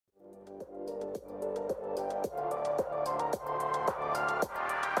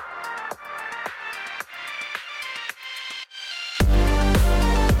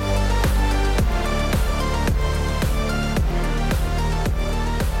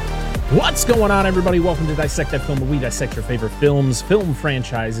What's going on, everybody? Welcome to Dissect That Film, where we dissect your favorite films, film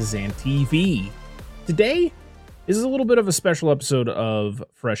franchises, and TV. Today is a little bit of a special episode of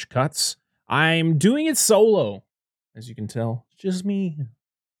Fresh Cuts. I'm doing it solo, as you can tell, just me.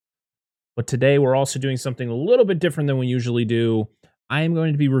 But today we're also doing something a little bit different than we usually do. I am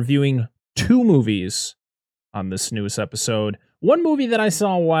going to be reviewing two movies on this newest episode. One movie that I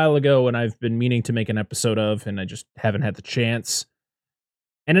saw a while ago and I've been meaning to make an episode of, and I just haven't had the chance.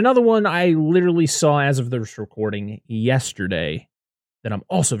 And another one I literally saw as of this recording yesterday that I'm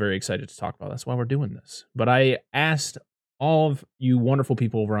also very excited to talk about. That's why we're doing this. But I asked all of you wonderful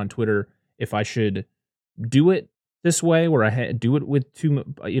people over on Twitter if I should do it this way, where I do it with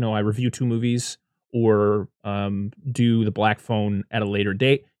I review two movies, or do the Black Phone at a later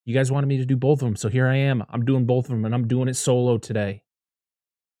date. You guys wanted me to do both of them, so here I am. I'm doing both of them, and I'm doing it solo today.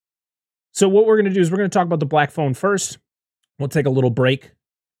 So what we're going to do is we're going to talk about the Black Phone first. We'll take a little break,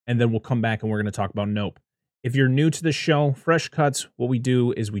 and then we'll come back and we're going to talk about Nope. If you're new to the show, Fresh Cuts, what we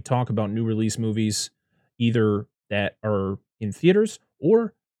do is we talk about new release movies, either that are in theaters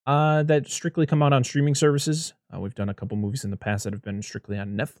or that strictly come out on streaming services. We've done a couple movies in the past that have been strictly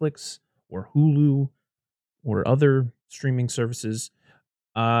on Netflix or Hulu or other streaming services.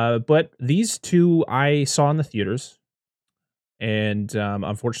 But these two I saw in the theaters, and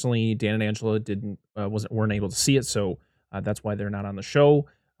unfortunately, Dan and Angela weren't able to see it, so that's why they're not on the show.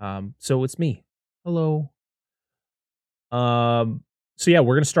 So it's me. Hello. So yeah,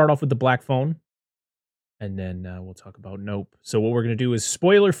 we're going to start off with the Black Phone, and then we'll talk about Nope. So what we're going to do is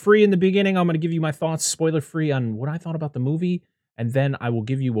spoiler free in the beginning. I'm going to give you my thoughts spoiler free on what I thought about the movie, and then I will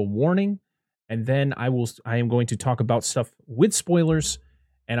give you a warning, and then I am going to talk about stuff with spoilers,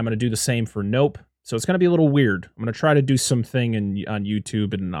 and I'm going to do the same for Nope. So it's going to be a little weird. I'm going to try to do something on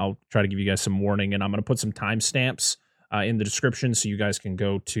YouTube, and I'll try to give you guys some warning, and I'm going to put some timestamps in the description so you guys can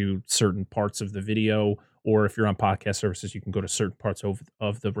go to certain parts of the video, or if you're on podcast services, you can go to certain parts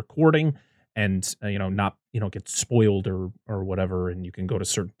of the recording and not get spoiled or whatever, and you can go to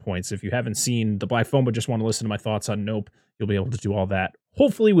certain points. If you haven't seen the Black Phone but just want to listen to my thoughts on Nope, you'll be able to do all that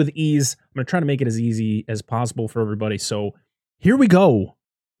hopefully with ease. I'm going to try to make it as easy as possible for everybody. So here we go.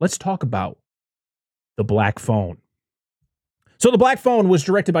 Let's talk about the Black Phone. So the Black Phone was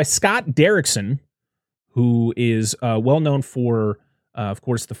directed by Scott Derrickson, who is well known for, of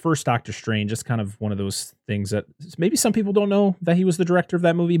course, the first Doctor Strange. It's kind of one of those things that maybe some people don't know that he was the director of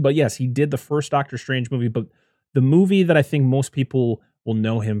that movie. But yes, he did the first Doctor Strange movie. But the movie that I think most people will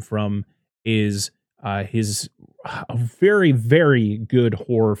know him from is a very, very good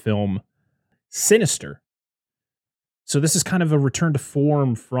horror film, Sinister. So this is kind of a return to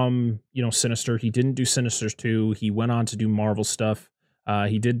form from, Sinister. He didn't do Sinister 2. He went on to do Marvel stuff.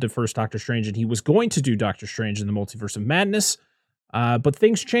 He did the first Doctor Strange, and he was going to do Doctor Strange in the Multiverse of Madness, but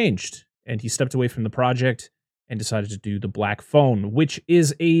things changed, and he stepped away from the project and decided to do the Black Phone, which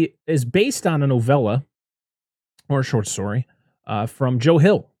is based on a novella or a short story from Joe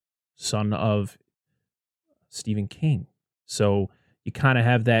Hill, son of Stephen King. So you kind of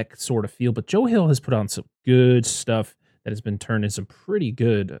have that sort of feel, but Joe Hill has put on some good stuff that has been turned into some pretty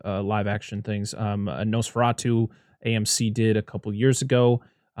good live action things. Nosferatu, AMC did a couple years ago.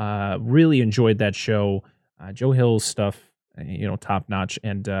 Really enjoyed that show. Joe Hill's stuff, top notch,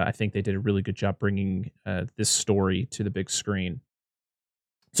 and I think they did a really good job bringing this story to the big screen.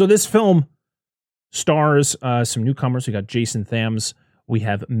 So this film stars some newcomers. We got Jason Thams. We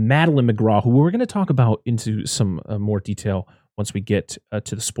have Madeline McGraw, who we're going to talk about into some more detail once we get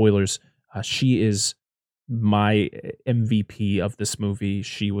to the spoilers. She is my MVP of this movie.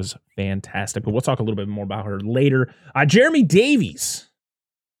 She was fantastic, but we'll talk a little bit more about her later. Jeremy Davies,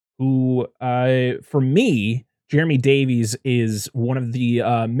 who, for me, Jeremy Davies is one of the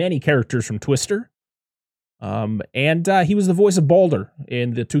many characters from Twister. And he was the voice of Balder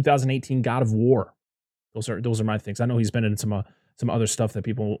in the 2018 God of War. Those are my things. I know he's been in some other stuff that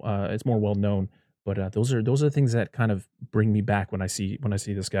people it's more well known, but those are the things that kind of bring me back when I see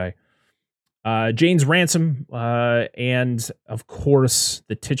this guy. James Ransom, and of course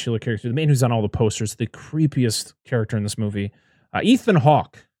the titular character, the man who's on all the posters, the creepiest character in this movie, Ethan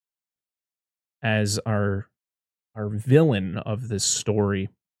Hawke, as our villain of this story.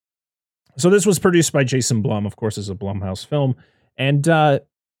 So this was produced by Jason Blum, of course, is a Blumhouse film, and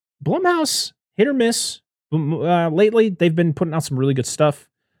Blumhouse hit or miss. Lately, they've been putting out some really good stuff.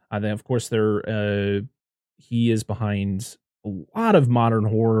 Then, of course, he is behind a lot of modern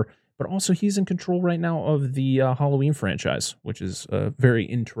horror, but also he's in control right now of the Halloween franchise, which is very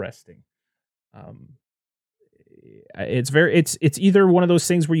interesting. it's either one of those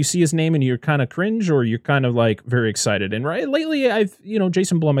things where you see his name and you're kind of cringe, or you're kind of like very excited. And right lately,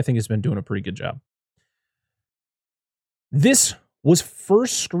 Jason Blum, I think, has been doing a pretty good job. This was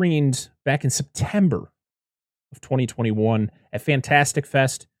first screened back in September of 2021 at Fantastic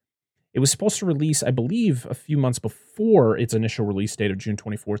Fest. It was supposed to release, I believe, a few months before its initial release date of June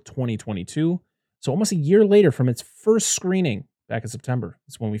 24th, 2022. So almost a year later from its first screening back in September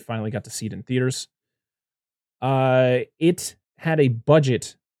is when we finally got to see it in theaters. It had a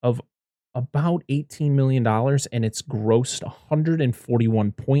budget of about $18 million, and it's grossed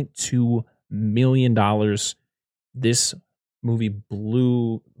 $141.2 million. This movie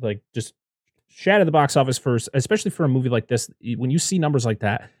blew, just shattered the box office first, especially for a movie like this. When you see numbers like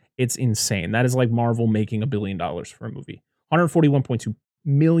that, it's insane. That is like Marvel making $1 billion for a movie. $141.2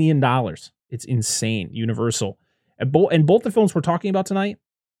 million. It's insane. Universal. And both the films we're talking about tonight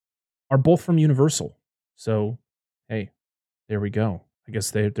are both from Universal. So, hey, there we go. I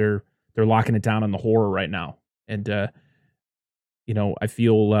guess they're locking it down on the horror right now. And I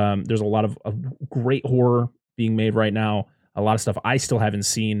feel there's a lot of great horror being made right now. A lot of stuff I still haven't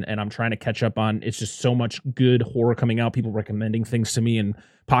seen, and I'm trying to catch up on. It's just so much good horror coming out. People recommending things to me, and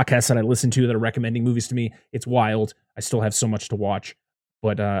podcasts that I listen to that are recommending movies to me. It's wild. I still have so much to watch,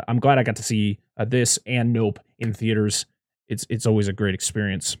 but I'm glad I got to see this and Nope in theaters. It's always a great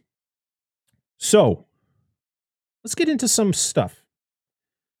experience. So let's get into some stuff.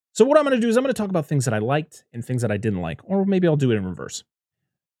 So what I'm going to do is I'm going to talk about things that I liked and things that I didn't like, or maybe I'll do it in reverse.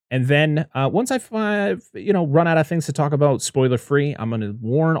 And then once I run out of things to talk about spoiler free, I'm going to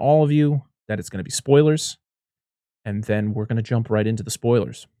warn all of you that it's going to be spoilers. And then we're going to jump right into the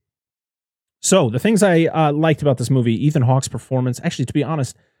spoilers. So the things I liked about this movie, Ethan Hawke's performance. Actually, to be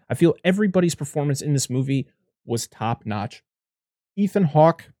honest, I feel everybody's performance in this movie was top notch. Ethan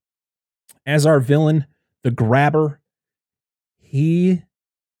Hawke as our villain, the Grabber,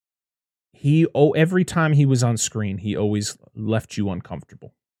 every time he was on screen, he always left you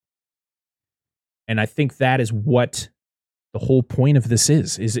uncomfortable. And I think that is what the whole point of this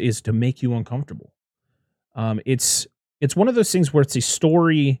is to make you uncomfortable. It's one of those things where it's a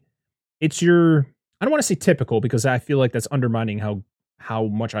story. I don't want to say typical, because I feel like that's undermining how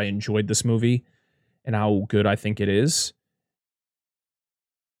much I enjoyed this movie and how good I think it is.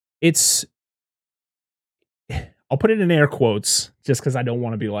 I'll put it in air quotes just because I don't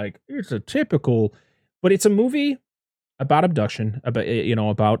want to be like, it's a typical, but it's a movie about abduction,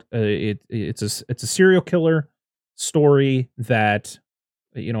 it's a serial killer story that,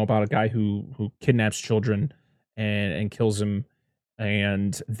 about a guy who kidnaps children and kills them.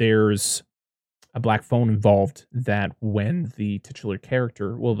 And there's a black phone involved that when the titular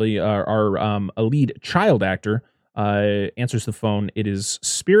character, our lead child actor, answers the phone, it is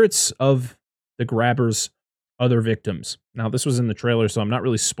spirits of the Grabber's other victims. Now, this was in the trailer, so I'm not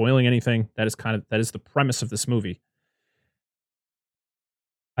really spoiling anything. That is the premise of this movie.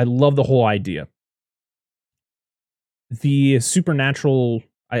 I love the whole idea. The supernatural,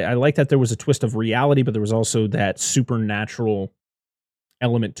 I like that there was a twist of reality, but there was also that supernatural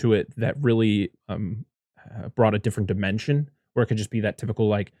element to it that really brought a different dimension, where it could just be that typical,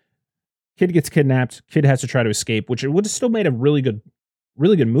 like, kid gets kidnapped, kid has to try to escape, which it would have still made a really good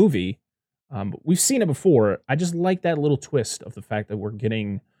movie. We've seen it before. I just like that little twist of the fact that we're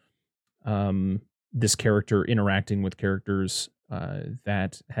getting this character interacting with characters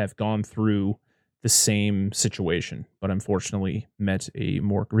that have gone through the same situation, but unfortunately met a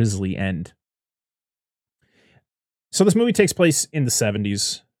more grisly end. So this movie takes place in the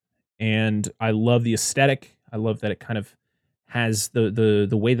 70s, and I love the aesthetic. I love that it kind of has the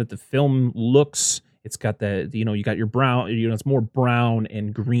way that the film looks. It's got you got your brown, it's more brown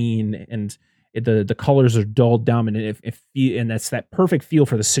and green, and the colors are dulled down, and that's that perfect feel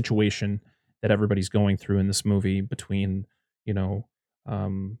for the situation that everybody's going through in this movie between,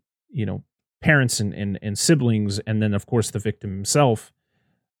 parents and siblings, and then of course the victim himself.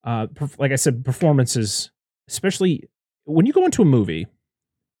 Like I said, performances, especially when you go into a movie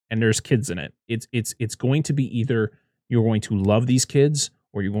and there's kids in it, it's going to be either you're going to love these kids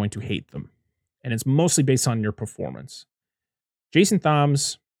or you're going to hate them. And it's mostly based on your performance. Jason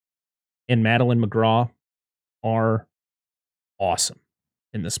Thoms and Madeline McGraw are awesome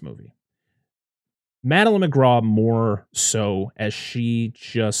in this movie. Madeline McGraw more so, as she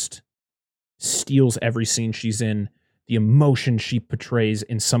just steals every scene she's in. The emotion she portrays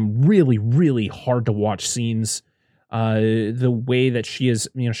in some really, really hard to watch scenes. The way that she is,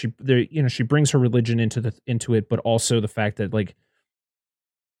 she brings her religion into it, but also the fact that, like,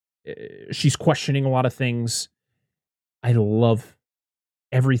 she's questioning a lot of things. I love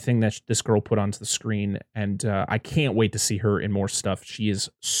everything that this girl put onto the screen, and I can't wait to see her in more stuff. She is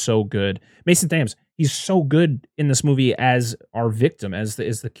so good. Mason Thames, he's so good in this movie as our victim, as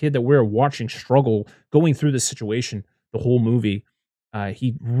the kid that we're watching struggle, going through this situation the whole movie.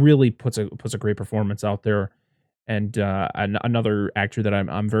 He really puts a great performance out there, and another actor that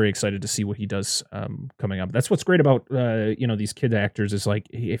I'm very excited to see what he does coming up. That's what's great about these kid actors is like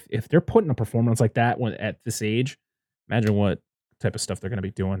if they're putting a performance like that when at this age, imagine what type of stuff they're going to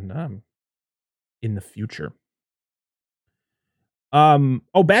be doing in the future.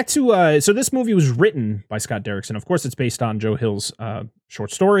 Back to so this movie was written by Scott Derrickson. Of course, it's based on Joe Hill's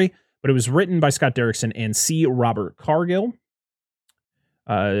short story, but it was written by Scott Derrickson and C. Robert Cargill.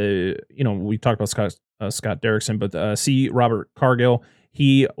 We talked about Scott Derrickson, but C. Robert Cargill,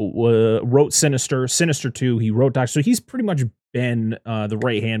 he wrote Sinister 2. He wrote Doctor. So he's pretty much been the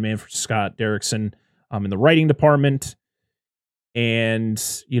right hand man for Scott Derrickson in the writing department. And,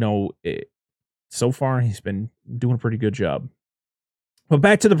 so far he's been doing a pretty good job. But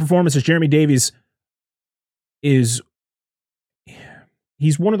back to the performances, Jeremy Davies he's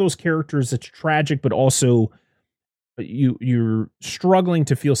one of those characters that's tragic, but also you're struggling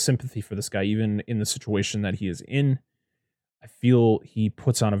to feel sympathy for this guy, even in the situation that he is in. I feel he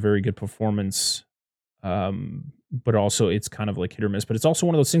puts on a very good performance, but also it's kind of like hit or miss. But it's also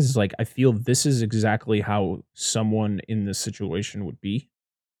one of those things. It's like I feel this is exactly how someone in this situation would be,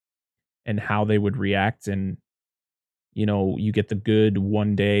 and how they would react. And you get the good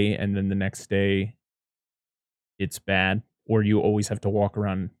one day, and then the next day, it's bad, or you always have to walk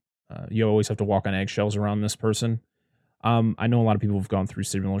around. You always have to walk on eggshells around this person. I know a lot of people have gone through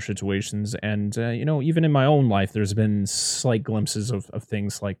similar situations, and even in my own life, there's been slight glimpses of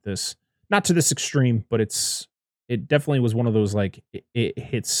things like this. Not to this extreme, but it definitely was one of those like it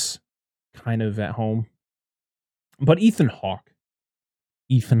hits kind of at home. But Ethan Hawke,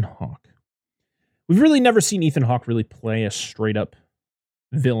 we've really never seen Ethan Hawke really play a straight up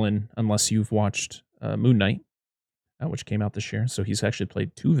villain unless you've watched Moon Knight, which came out this year. So he's actually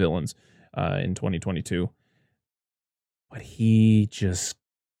played 2 villains in 2022. But he's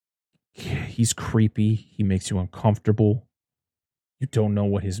creepy. He makes you uncomfortable. You don't know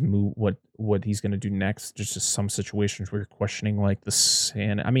what his what he's gonna do next. There's just some situations where you're questioning like the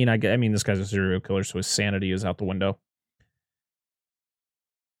sanity. I mean, this guy's a serial killer, so his sanity is out the window.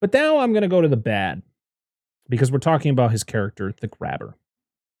 But now I'm gonna go to the bad, because we're talking about his character, the Grabber.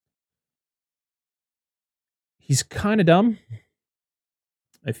 He's kind of dumb.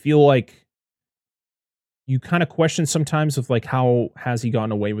 I feel like you kind of question sometimes of like, how has he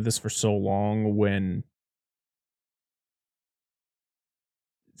gotten away with this for so long when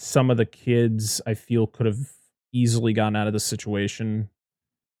some of the kids I feel could have easily gotten out of the situation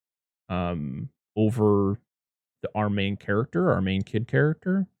over our main kid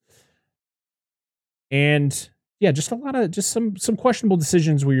character. And yeah, just a lot of some questionable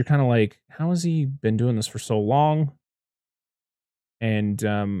decisions where you're kind of like, how has he been doing this for so long? And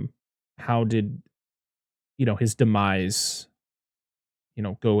how did his demise,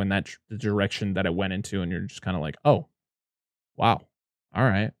 go in the direction that it went into, and you're just kind of like, oh, wow, all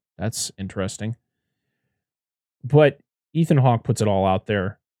right, that's interesting. But Ethan Hawke puts it all out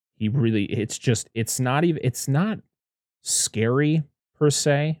there. He really, it's not scary per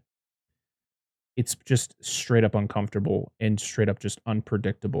se. It's just straight up uncomfortable and straight up just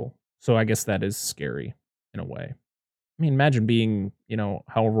unpredictable. So I guess that is scary in a way. I mean, imagine being,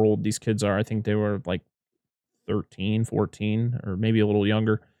 however old these kids are. I think they were like 13, 14, or maybe a little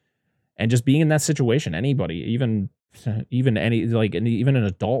younger. And just being in that situation, anybody, even an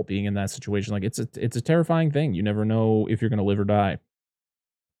adult being in that situation, like it's a terrifying thing. You never know if you're going to live or die.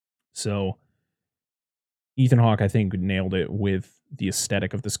 So Ethan Hawke, I think, nailed it with the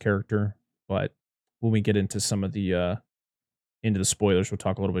aesthetic of this character. But when we get into some of the into the spoilers, we'll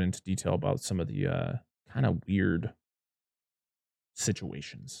talk a little bit into detail about some of the kind of weird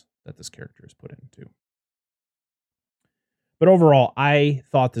situations that this character is put into. But overall, I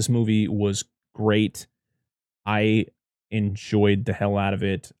thought this movie was great. I enjoyed the hell out of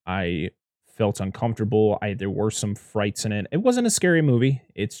it. I felt uncomfortable. There were some frights in it. It wasn't a scary movie.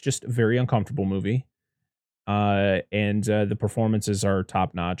 It's just a very uncomfortable movie. And the performances are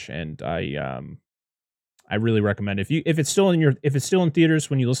top notch. And I really recommend if it's still in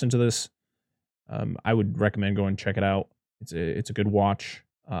theaters when you listen to this, I would recommend going and check it out. It's a good watch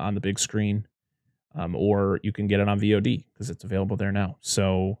on the big screen. Or you can get it on VOD because it's available there now.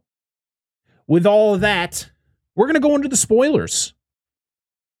 So with all of that, we're going to go into the spoilers.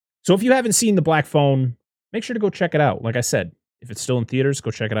 So if you haven't seen The Black Phone, make sure to go check it out. Like I said, if it's still in theaters,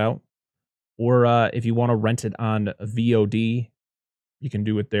 go check it out. Or if you want to rent it on VOD, You can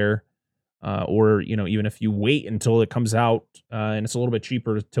do it there. Or, even if you wait until it comes out and it's a little bit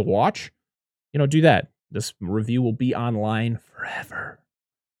cheaper to watch, do that. This review will be online forever.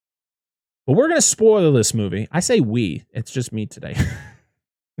 But we're going to spoil this movie. I say we. It's just me today.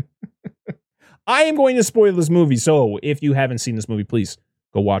 I am going to spoil this movie. So if you haven't seen this movie, please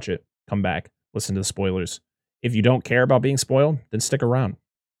go watch it. Come back. Listen to the spoilers. If you don't care about being spoiled, then stick around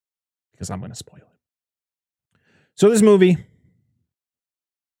because I'm going to spoil it. So this movie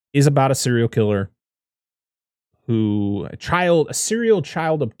is about a serial killer a serial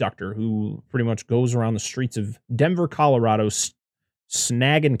child abductor who pretty much goes around the streets of Denver, Colorado,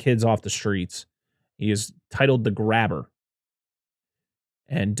 snagging kids off the streets. He is titled The Grabber.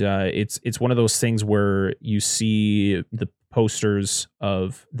 And it's one of those things where you see the posters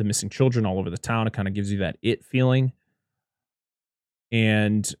of the missing children all over the town. It kind of gives you that it feeling.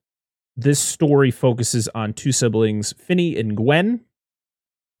 And this story focuses on two siblings, Finney and Gwen,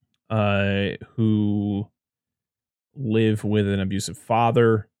 who live with an abusive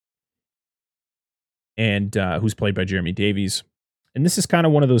father and who's played by Jeremy Davies. And this is kind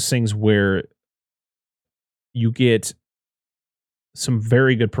of one of those things where you get some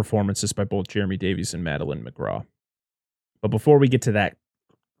very good performances by both Jeremy Davies and Madeline McGraw. But before we get to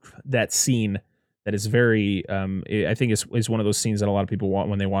that scene that is very, I think is one of those scenes that a lot of people want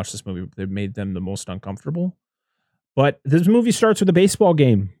when they watch this movie. That made them the most uncomfortable. But this movie starts with a baseball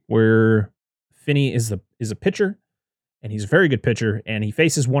game where Finney is a pitcher, and he's a very good pitcher, and he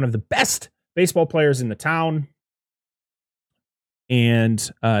faces one of the best baseball players in the town. And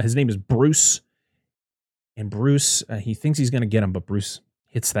his name is Bruce. And Bruce, he thinks he's going to get him, but Bruce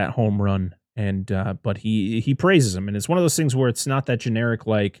hits that home run. And but he praises him. And it's one of those things where it's not that generic,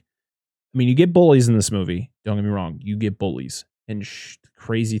 like, I mean, you get bullies in this movie. Don't get me wrong. You get bullies. And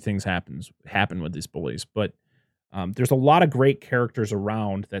crazy things happen with these bullies. But there's a lot of great characters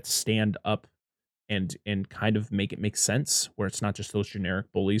around that stand up and kind of make it make sense, where it's not just those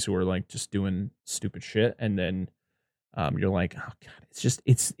generic bullies who are like just doing stupid shit. And then you're like, oh God,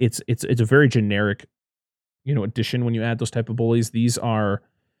 it's a very generic, addition when you add those type of bullies. These are,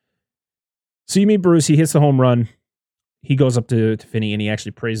 so you meet Bruce, he hits the home run. He goes up to Finney and he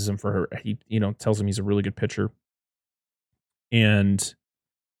actually praises him for her. He, tells him he's a really good pitcher. And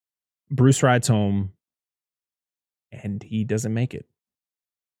Bruce rides home and he doesn't make it.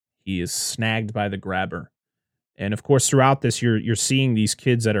 He is snagged by the grabber. And of course, throughout this, you're seeing these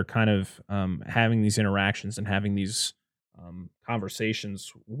kids that are kind of having these interactions and having these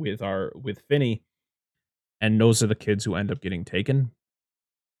conversations with Finney. And those are the kids who end up getting taken.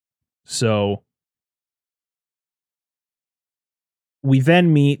 So we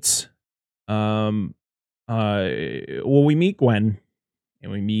then meet, we meet Gwen,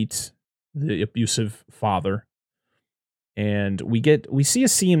 and we meet the abusive father, and we see a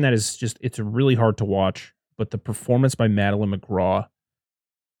scene that is just, it's really hard to watch, but the performance by Madeline McGraw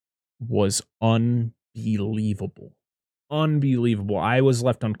was unbelievable. Unbelievable. I was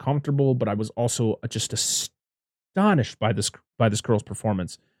left uncomfortable, but I was also just astonished by this girl's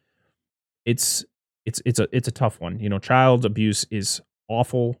performance. It's a tough one. Child abuse is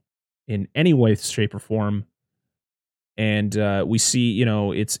awful in any way, shape, or form. And we see,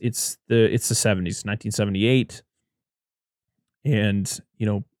 it's the 70s, 1978. And,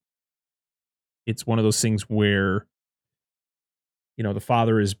 it's one of those things where, the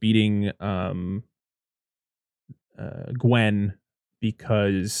father is beating Gwen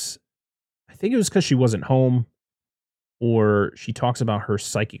because I think it was because she wasn't home, or she talks about her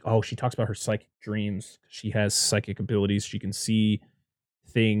psychic dreams. She has psychic abilities. She can see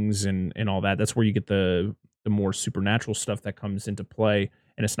things and all that. That's where you get the more supernatural stuff that comes into play.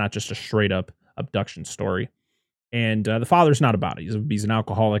 And it's not just a straight up abduction story. And the father's not about it. He's an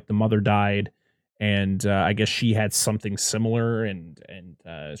alcoholic. The mother died. And I guess she had something similar, and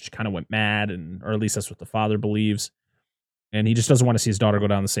she kind of went mad, or at least that's what the father believes. And he just doesn't want to see his daughter go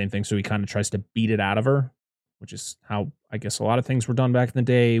down the same thing, so he kind of tries to beat it out of her, which is how I guess a lot of things were done back in the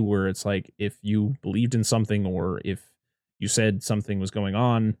day, where it's like if you believed in something or if you said something was going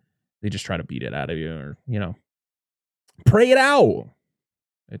on, they just try to beat it out of you, or pray it out.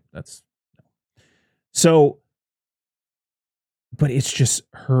 That's so, but it's just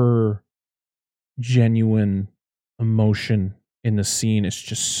her genuine emotion in the scene is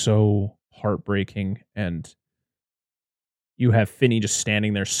just so heartbreaking. And you have Finney just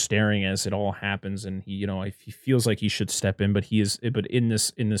standing there staring as it all happens, and he feels like he should step in, but but in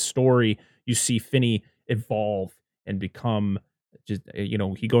this story, you see Finney evolve and become just,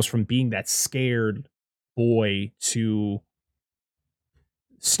 he goes from being that scared boy to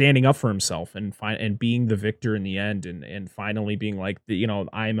standing up for himself and being the victor in the end, and finally being like,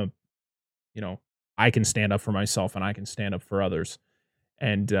 I'm a, I can stand up for myself and I can stand up for others.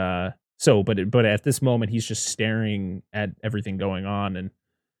 And but at this moment, he's just staring at everything going on, and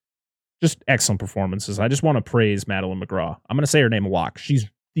just excellent performances. I just want to praise Madeline McGraw. I'm going to say her name a lot. She's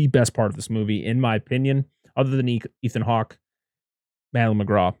the best part of this movie, in my opinion, other than Ethan Hawke. Madeline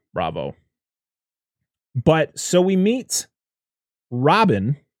McGraw, bravo. But so we meet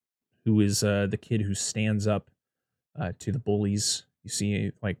Robin, who is the kid who stands up to the bullies. You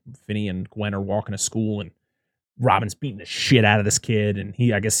see, like, Finney and Gwen are walking to school, and Robin's beating the shit out of this kid, and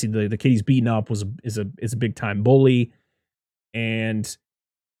I guess the kid he's beating up is a big time bully, and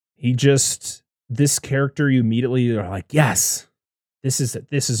this character, you immediately are like, yes, this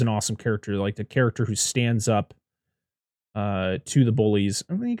is an awesome character, like the character who stands up to the bullies.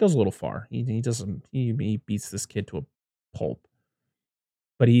 I mean, he goes a little far. He beats this kid to a pulp,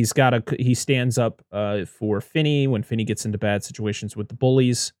 but he stands up for Finney when Finney gets into bad situations with the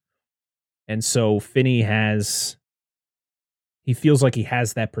bullies, and so Finney feels like he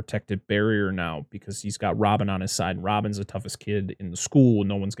has that protective barrier now because he's got Robin on his side. And Robin's the toughest kid in the school.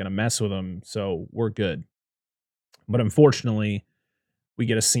 No one's going to mess with him. So we're good. But unfortunately, we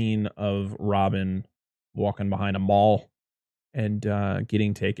get a scene of Robin walking behind a mall and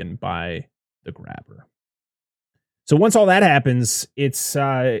getting taken by the grabber. So once all that happens, it's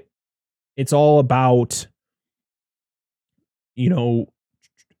all about,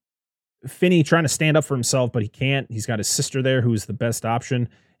 Finney trying to stand up for himself, but he can't. He's got his sister there, who's the best option.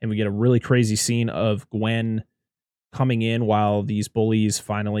 And we get a really crazy scene of Gwen coming in while these bullies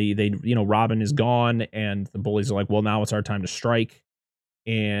finally, Robin is gone, and the bullies are like, well, now it's our time to strike.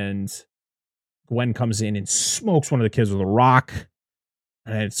 And Gwen comes in and smokes one of the kids with a rock.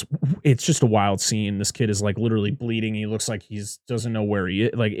 And it's just a wild scene. This kid is like literally bleeding. He looks like doesn't know where he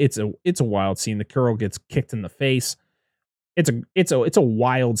is. Like, it's a wild scene. The girl gets kicked in the face. It's a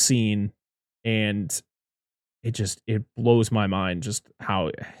wild scene, and it blows my mind just how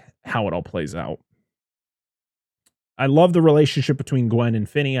it all plays out. I love the relationship between Gwen and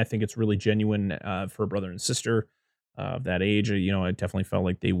Finney. I think it's really genuine for a brother and sister of that age. I definitely felt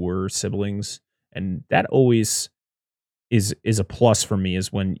like they were siblings, and that always is a plus for me,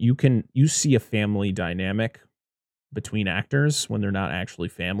 is when you see a family dynamic between actors when they're not actually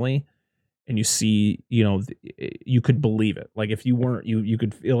family. And you see, you could believe it. Like, if you weren't, you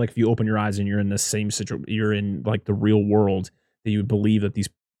could feel like if you open your eyes and you're in the same situation, you're in like the real world, that you would believe that these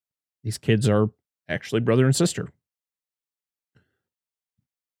kids are actually brother and sister.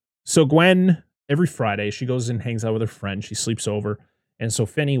 So Gwen, every Friday, she goes and hangs out with her friend. She sleeps over. And so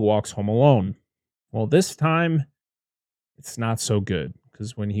Finney walks home alone. Well, this time, it's not so good,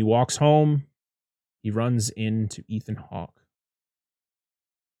 because when he walks home, he runs into Ethan Hawke,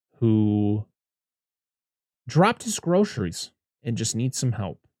 who dropped his groceries and just needs some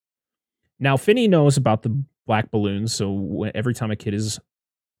help. Now, Finney knows about the black balloons, so every time a kid is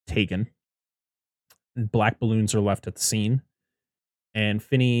taken, black balloons are left at the scene, and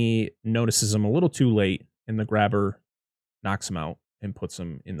Finney notices them a little too late, and the grabber knocks him out and puts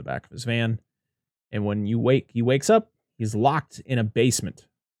him in the back of his van. And when he wakes up, he's locked in a basement.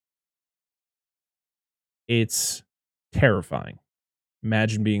 It's terrifying.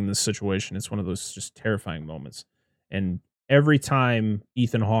 Imagine being in this situation. It's one of those just terrifying moments. And every time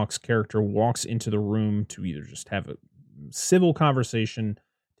Ethan Hawke's character walks into the room to either just have a civil conversation,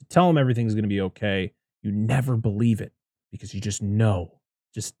 to tell him everything's going to be okay, you never believe it, because you just know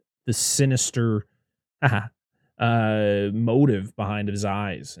just the sinister motive behind his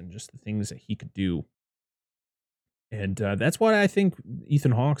eyes and just the things that he could do. And that's why I think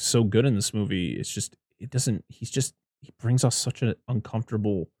Ethan Hawke's so good in this movie. It's just, he brings us such an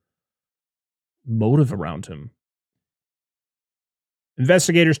uncomfortable motive around him.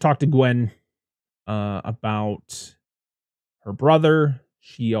 Investigators talk to Gwen about her brother.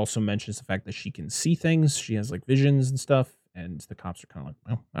 She also mentions the fact that she can see things. She has like visions and stuff. And the cops are kind of like,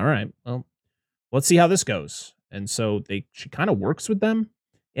 well, all right, well, let's see how this goes. And so she kind of works with them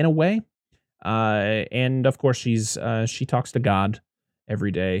in a way. And of course, she talks to God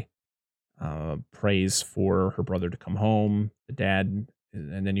every day. Prays for her brother to come home, the dad,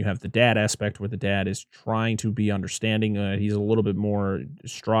 and then you have the dad aspect where the dad is trying to be understanding. He's a little bit more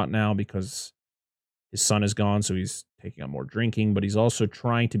distraught now because his son is gone, so he's taking on more drinking, but he's also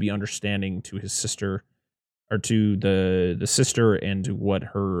trying to be understanding to his sister, or to the sister, and to what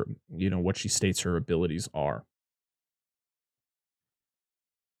her, what she states her abilities are.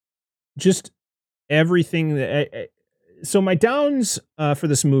 Just everything that so my downs for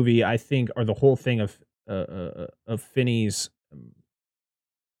this movie, I think, are the whole thing of Finney's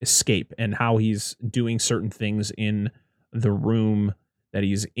escape and how he's doing certain things in the room that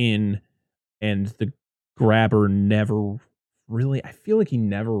he's in, and the grabber never really, I feel like he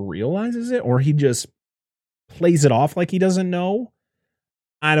never realizes it, or he just plays it off like he doesn't know.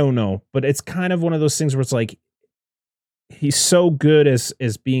 I don't know, but it's kind of one of those things where it's like he's so good as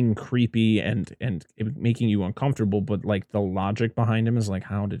being creepy and making you uncomfortable, but like the logic behind him is like,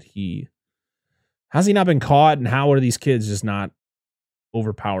 how's he not been caught, and how are these kids just not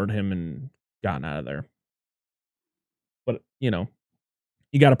overpowered him and gotten out of there? But you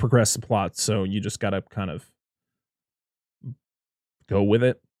got to progress the plot, so you just got to kind of go with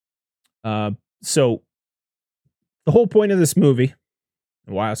it. So the whole point of this movie,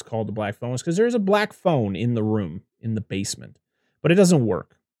 and why it's called The Black Phone, is because there's a black phone in the room in the basement, but it doesn't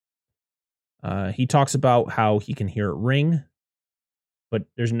work. He talks about how he can hear it ring, but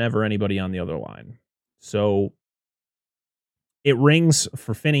there's never anybody on the other line. So it rings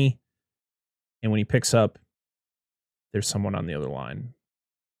for Finney, and when he picks up, there's someone on the other line.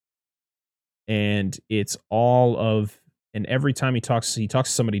 And it's and every time he talks to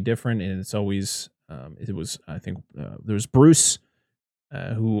somebody different, and it's always, there's Bruce,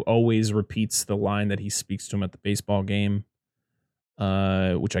 who always repeats the line that he speaks to him at the baseball game,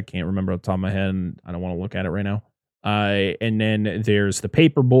 which I can't remember off the top of my head, and I don't want to look at it right now. And then there's the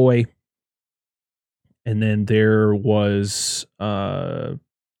paper boy. And then there was a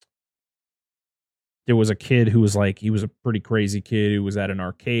kid who was like, he was a pretty crazy kid who was at an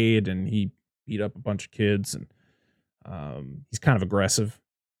arcade, and he beat up a bunch of kids, and he's kind of aggressive.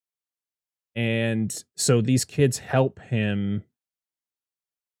 And so these kids help him,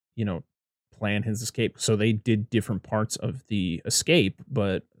 plan his escape. So they did different parts of the escape,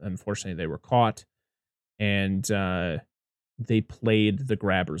 but unfortunately they were caught, and they played the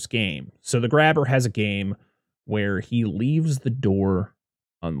grabber's game. So the grabber has a game where he leaves the door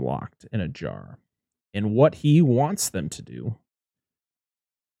unlocked and ajar. And what he wants them to do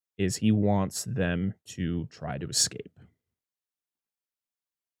is he wants them to try to escape.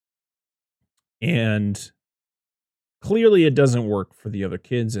 And clearly it doesn't work for the other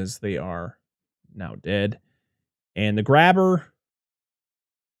kids, as they are now dead. And the grabber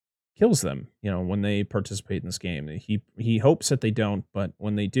kills them, when they participate in this game. He hopes that they don't, but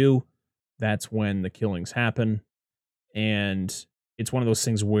when they do, that's when the killings happen. And it's one of those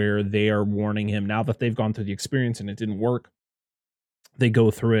things where they are warning him, now that they've gone through the experience and it didn't work, they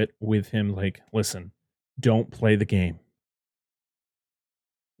go through it with him like, listen, don't play the game.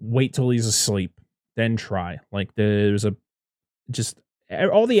 Wait till he's asleep, then try. Like, there's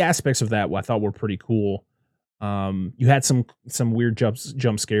all the aspects of that I thought were pretty cool. You had some weird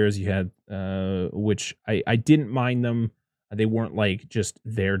jump scares. You had, which I didn't mind them. They weren't like just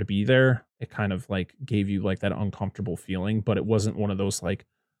there to be there. It kind of like gave you like that uncomfortable feeling, but it wasn't one of those like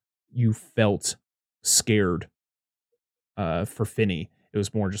you felt scared for Finney. It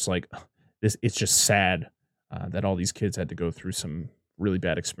was more just like this. It's just sad that all these kids had to go through some really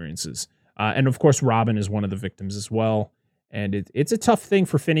bad experiences. And of course, Robin is one of the victims as well. And it's a tough thing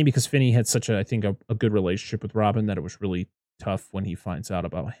for Finney, because Finney had such a good relationship with Robin that it was really tough when he finds out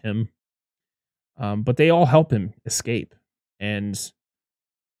about him. But they all help him escape. And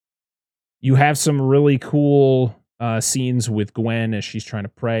you have some really cool scenes with Gwen as she's trying to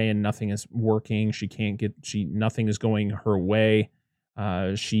pray and nothing is working. Nothing is going her way.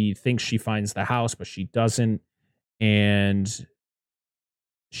 She thinks she finds the house, but she doesn't. And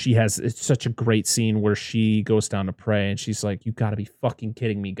it's such a great scene where she goes down to pray and she's like, you gotta be fucking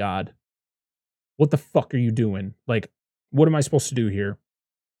kidding me, God. What the fuck are you doing? Like, what am I supposed to do here?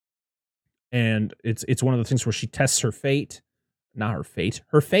 And it's one of the things where she tests her faith.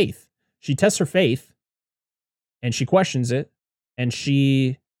 She tests her faith and she questions it, and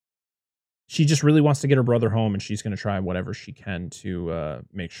she just really wants to get her brother home, and she's going to try whatever she can to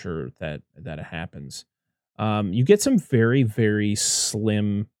make sure that it happens. You get some very, very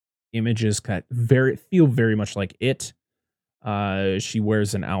slim images that feel very much like It. She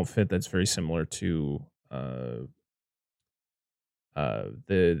wears an outfit that's very similar to the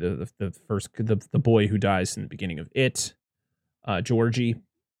boy who dies in the beginning of It, Georgie.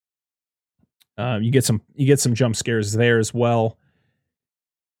 You get some jump scares there as well.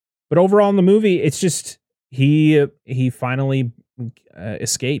 But overall in the movie, it's just he finally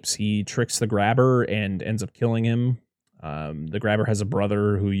escapes. He tricks the grabber and ends up killing him. The grabber has a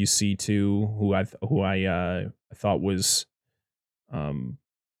brother who you see too, who I thought was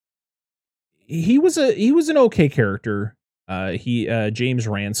he was an okay character. James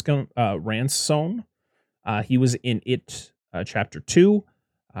Ransone. He was in It chapter 2.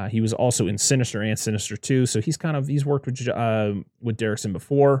 He was also in Sinister and Sinister 2, so he's worked with Derrickson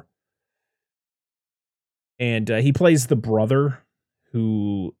before. And he plays the brother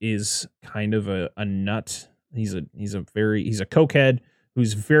who is kind of a nut. He's a cokehead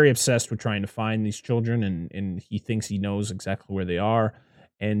who's very obsessed with trying to find these children, and he thinks he knows exactly where they are.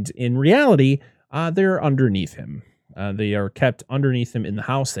 And in reality, they're underneath him. They are kept underneath him in the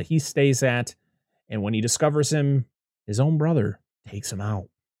house that he stays at. And when he discovers him, his own brother takes him out.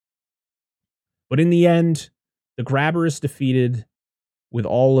 But in the end, the grabber is defeated with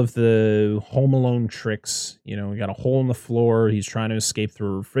all of the Home Alone tricks. You know, he got a hole in the floor. He's trying to escape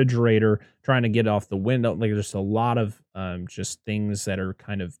through a refrigerator, trying to get off the window. Like, there's a lot of just things that are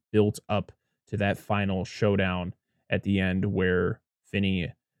kind of built up to that final showdown at the end where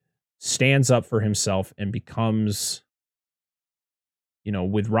Finney stands up for himself and becomes, you know,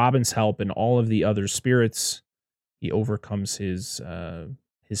 with Robin's help and all of the other spirits, he overcomes his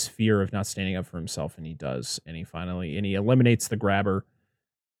fear of not standing up for himself, and he does. And he eliminates the grabber.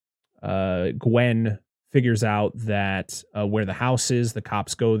 Gwen figures out that where the house is, the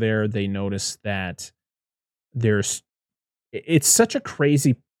cops go there. They notice that it's such a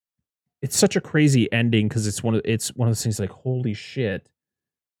crazy ending, because it's one of those things like, holy shit.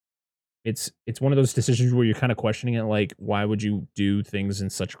 It's one of those decisions where you're kind of questioning it, like, why would you do things in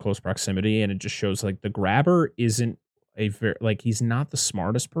such close proximity? And it just shows, like, the grabber isn't he's not the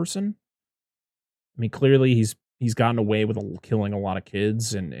smartest person. I mean, clearly he's gotten away with killing a lot of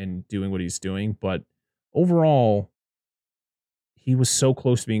kids and doing what he's doing, but overall, he was so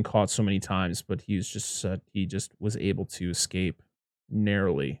close to being caught so many times, but he just was able to escape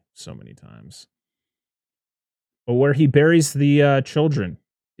narrowly so many times. But where he buries the children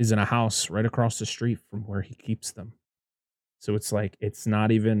is in a house right across the street from where he keeps them. So it's like, it's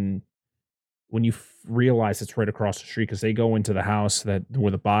not even, when you realize it's right across the street, because they go into the house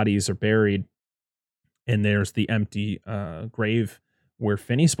where the bodies are buried, and there's the empty grave where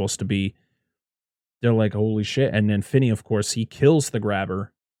Finney's supposed to be. They're like, holy shit. And then Finney, of course, he kills the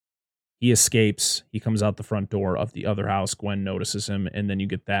grabber. He escapes. He comes out the front door of the other house. Gwen notices him, and then you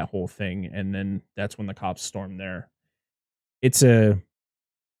get that whole thing. And then that's when the cops storm there. It's a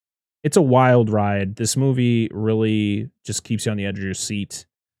wild ride. This movie really just keeps you on the edge of your seat.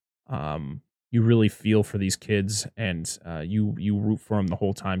 You really feel for these kids, and you root for them the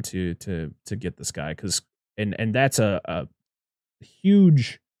whole time to get this guy, and that's a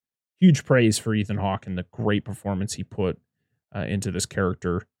huge praise for Ethan Hawke and the great performance he put into this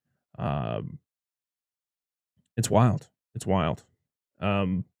character. It's wild. It's wild.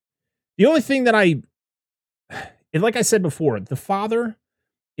 The only thing that like I said before, the father,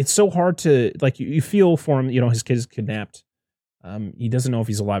 it's so hard to, like, you feel for him. You know, his kid is kidnapped. He doesn't know if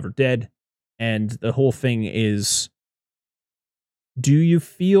he's alive or dead. And the whole thing is, do you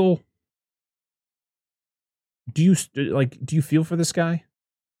feel for this guy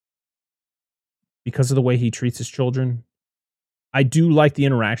because of the way he treats his children? I do like the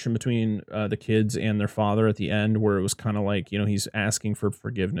interaction between the kids and their father at the end, where it was kind of like, you know, he's asking for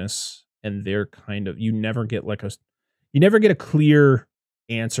forgiveness, and they're kind of, you never get a clear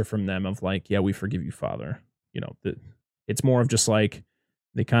answer from them of like, yeah, we forgive you, Father. You know, it's more of just like,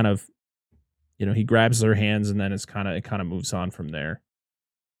 they kind of, you know, he grabs their hands, and then it kind of moves on from there.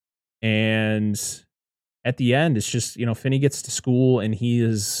 And at the end, it's just, you know, Finney gets to school, and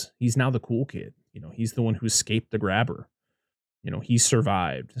he's now the cool kid. You know, he's the one who escaped the grabber. You know, he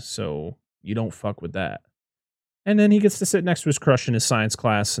survived, so you don't fuck with that. And then he gets to sit next to his crush in his science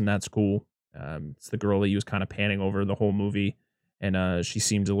class, and that's cool. It's the girl that he was kind of panning over the whole movie, and she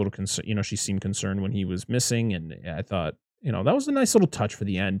seemed a little concerned. You know, she seemed concerned when he was missing, and I thought, you know, that was a nice little touch for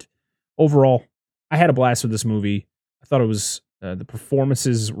the end. Overall, I had a blast with this movie. I thought it was the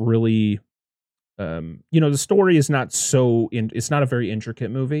performances really. You know, the story is not it's not a very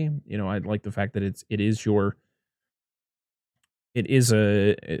intricate movie. You know, I like the fact that it is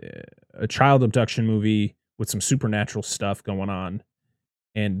a child abduction movie with some supernatural stuff going on.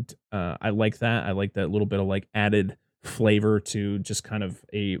 And I like that. I like that little bit of like added flavor to just kind of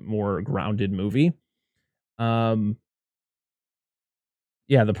a more grounded movie.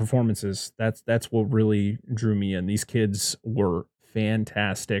 Yeah, the performances, that's what really drew me in. These kids were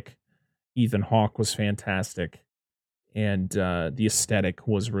fantastic. Ethan Hawke was fantastic. And the aesthetic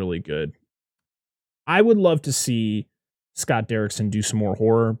was really good. I would love to see Scott Derrickson do some more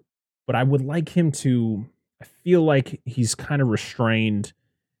horror, but I would like him to, I feel like he's kind of restrained,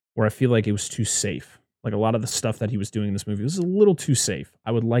 where I feel like it was too safe. Like, a lot of the stuff that he was doing in this movie was a little too safe.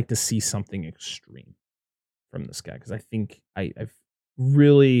 I would like to see something extreme from this guy, because I think I've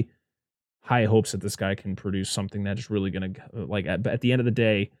really, high hopes that this guy can produce something that is really going to, like, at the end of the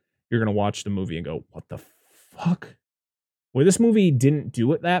day, you're going to watch the movie and go, what the fuck? Well, this movie didn't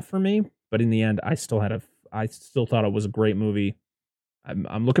do that for me, but in the end, I still thought it was a great movie.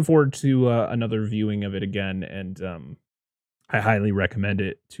 I'm looking forward to another viewing of it again, and I highly recommend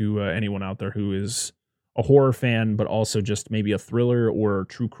it to anyone out there who is a horror fan, but also just maybe a thriller or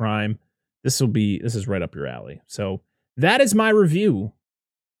true crime. This is right up your alley. So that is my review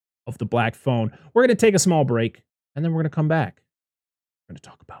of The Black Phone. We're going to take a small break, and then we're going to come back. We're going to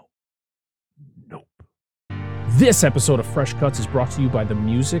talk about Nope. This episode of Fresh Cuts is brought to you by the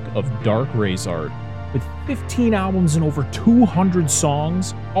music of Dark Razard. With 15 albums and over 200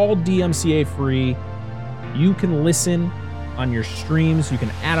 songs, all DMCA free, you can listen on your streams, you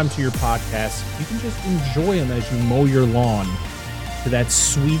can add them to your podcast, you can just enjoy them as you mow your lawn to that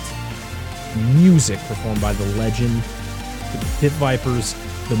sweet music performed by the legend, the Pit Vipers,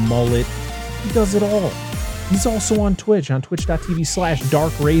 the Mullet. He does it all. He's also on Twitch, on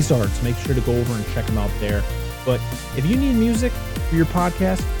twitch.tv/darkrazard, so make sure to go over and check him out there. But if you need music for your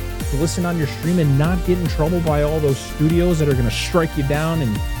podcast to listen on your stream and not get in trouble by all those studios that are going to strike you down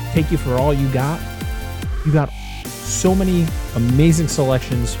and take you for all you got so many amazing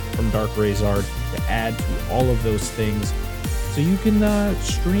selections from Dark Razard to add to all of those things, so you can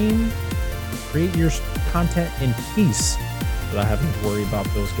stream, create your content in peace without having to worry about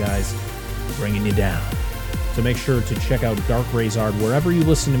those guys bringing you down. So make sure to check out Dark Razard wherever you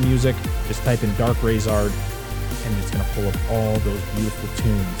listen to music. Just type in Dark Razard, and it's going to pull up all those beautiful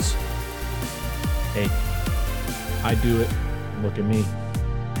tunes. Hey, I do it. Look at me.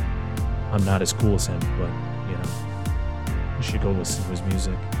 I'm not as cool as him, but, you know, you should go listen to his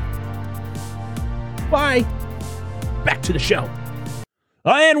music. Bye. Back to the show.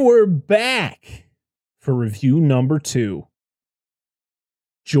 And we're back for review number 2.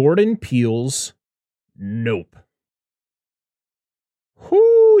 Jordan Peele's Nope.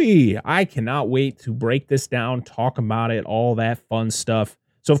 Hooey! I cannot wait to break this down, talk about it, all that fun stuff.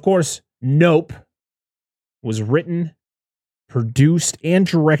 So, of course, Nope was written, produced, and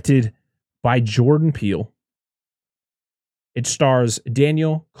directed by Jordan Peele. It stars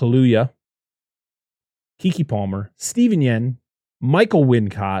Daniel Kaluuya, Keke Palmer, Steven Yeun, Michael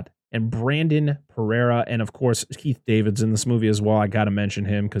Wincott, and Brandon Pereira, and of course, Keith David's in this movie as well. I got to mention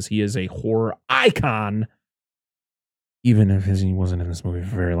him because he is a horror icon, even if he wasn't in this movie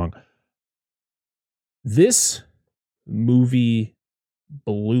for very long. This movie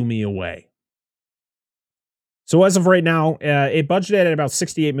blew me away. So as of right now, it budgeted at about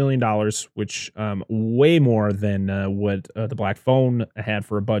 $68 million, which way more than what The Black Phone had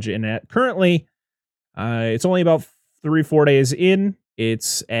for a budget. And currently, it's only about 3-4 days in.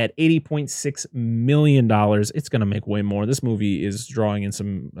 It's at $80.6 million. It's going to make way more. This movie is drawing in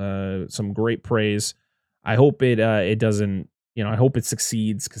some great praise. I hope it doesn't, I hope it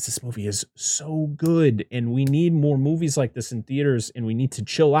succeeds, because this movie is so good, and we need more movies like this in theaters, and we need to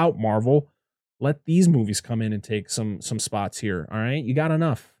chill out, Marvel. Let these movies come in and take some spots here, all right? You got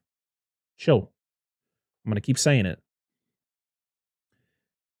enough. Chill. I'm going to keep saying it.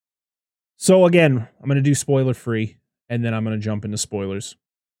 So again, I'm going to do spoiler free, and then I'm going to jump into spoilers,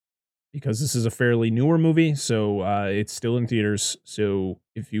 because this is a fairly newer movie, so it's still in theaters. So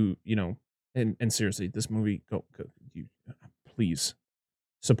if you and seriously, this movie, go please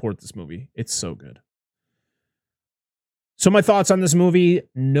support this movie. It's so good. So my thoughts on this movie: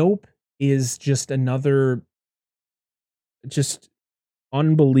 Nope is just another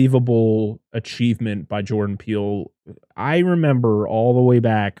unbelievable achievement by Jordan Peele. I remember all the way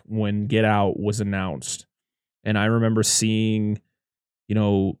back when Get Out was announced, and I remember seeing,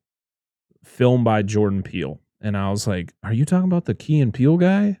 film by Jordan Peele, and I was like, are you talking about the Key and Peele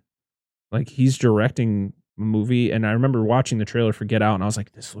guy? Like, he's directing a movie. And I remember watching the trailer for Get Out, and I was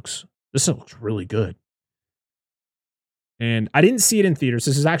like, this looks really good. And I didn't see it in theaters.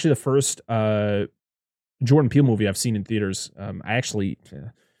 This is actually the first Jordan Peele movie I've seen in theaters. I actually,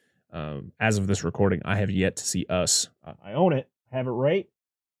 as of this recording, I have yet to see Us. I own it. I have it right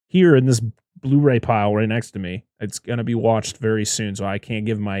here in this Blu-ray pile right next to me. It's going to be watched very soon, so I can't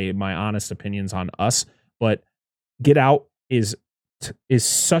give my honest opinions on Us. But Get Out is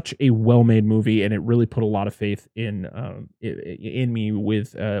such a well-made movie, and it really put a lot of faith in me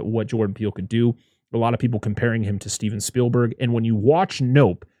with what Jordan Peele could do. A lot of people comparing him to Steven Spielberg, and when you watch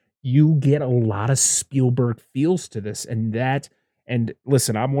Nope, you get a lot of Spielberg feels to this, and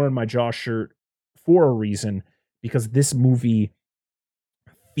listen, I'm wearing my Jaws shirt for a reason, because this movie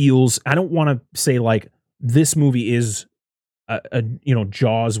feels, I don't want to say like this movie is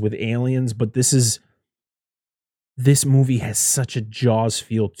Jaws with aliens, but this movie has such a Jaws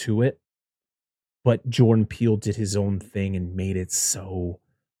feel to it. but Jordan Peele did his own thing and made it so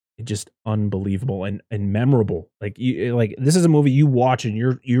just unbelievable and memorable. Like like this is a movie you watch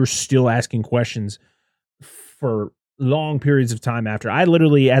and you're still asking questions for long periods of time after. I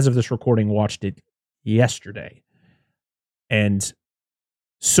literally, as of this recording, watched it yesterday. And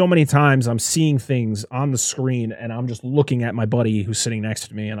so many times I'm seeing things on the screen and I'm just looking at my buddy who's sitting next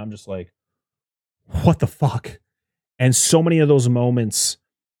to me and I'm just like, what the fuck? And so many of those moments,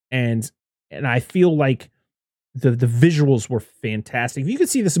 and I feel like the visuals were fantastic. If you could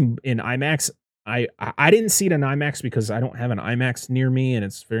see this in IMAX, I didn't see it in IMAX because I don't have an IMAX near me, and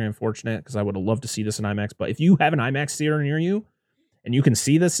it's very unfortunate because I would have loved to see this in IMAX. But if you have an IMAX theater near you and you can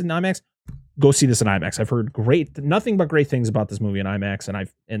see this in IMAX, go see this in IMAX. I've heard nothing but great things about this movie in IMAX,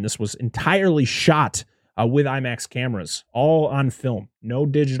 and this was entirely shot with IMAX cameras, all on film, no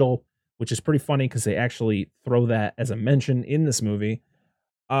digital, which is pretty funny because they actually throw that as a mention in this movie.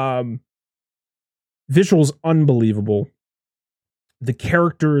 Visuals unbelievable. The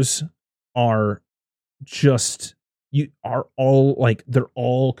characters are just they're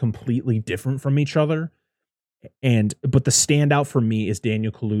all completely different from each other. But the standout for me is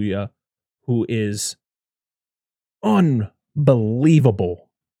Daniel Kaluuya, who is unbelievable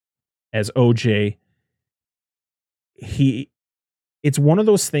as OJ. It's one of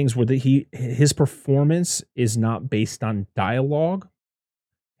those things where his performance is not based on dialogue.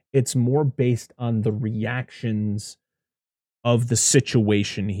 It's more based on the reactions of the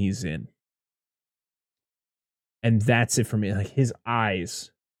situation he's in. And that's it for me. Like, his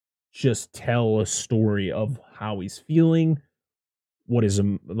eyes just tell a story of how he's feeling, what he's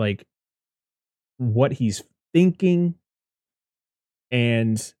thinking.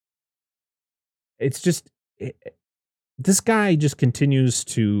 And it's just, this guy just continues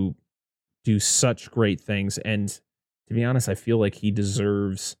to do such great things. And to be honest, I feel like he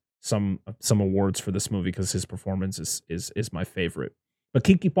deserves some awards for this movie because his performance is my favorite. But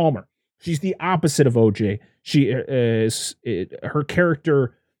Keke Palmer, she's the opposite of OJ. She is her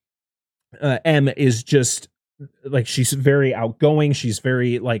character M is just like, she's very outgoing. She's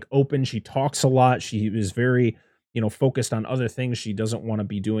very like open. She talks a lot. She is very, focused on other things. She doesn't want to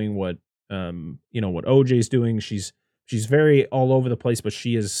be doing what what OJ's doing. She's very all over the place, but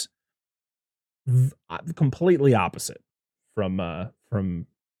she is completely opposite from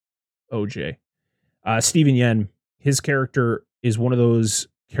OJ. Steven Yeun, his character is one of those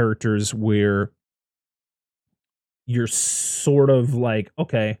characters where you're sort of like,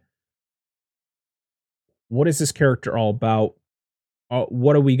 okay, what is this character all about?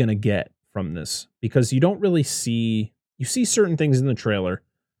 What are we going to get from this? Because you don't really see certain things in the trailer,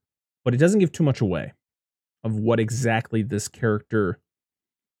 but it doesn't give too much away of what exactly this character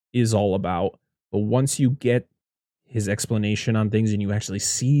is all about. But once you get his explanation on things and you actually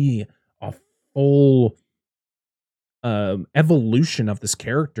see a full evolution of this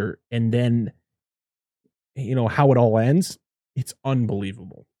character, and then how it all ends, it's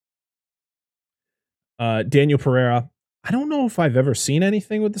unbelievable. Daniel Pereira, I don't know if I've ever seen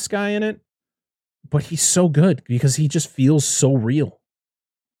anything with this guy in it, but he's so good because he just feels so real.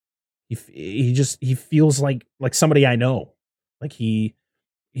 He feels like somebody I know. Like he's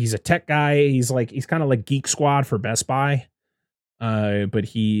a tech guy. He's kind of like Geek Squad for Best Buy. But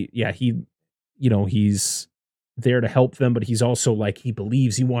he's there to help them, but he's also like, he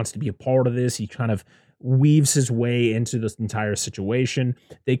believes he wants to be a part of this. He kind of weaves his way into this entire situation.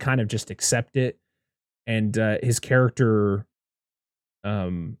 They kind of just accept it. And his character,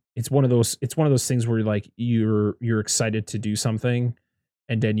 it's one of those things where you're excited to do something,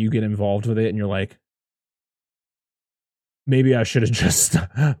 and then you get involved with it and you're like, maybe I should have just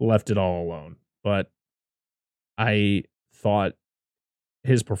left it all alone. But I thought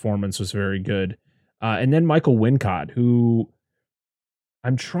his performance was very good. And then Michael Wincott, who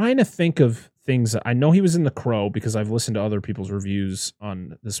I'm trying to think of things. I know he was in The Crow because I've listened to other people's reviews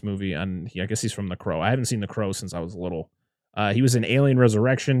on this movie, and I guess he's from The Crow. I haven't seen The Crow since I was little. He was in Alien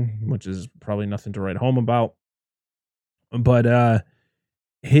Resurrection, which is probably nothing to write home about. But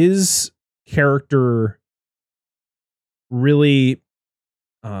his character really,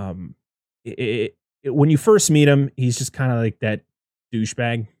 when you first meet him, he's just kind of like that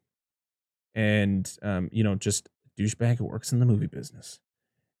douchebag, and just douchebag who works in the movie business.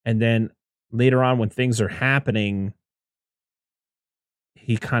 And then later on, when things are happening,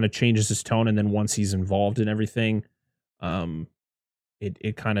 he kind of changes his tone, and then once he's involved in everything,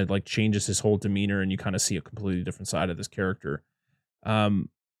 it kind of like changes his whole demeanor, and you kind of see a completely different side of this character. When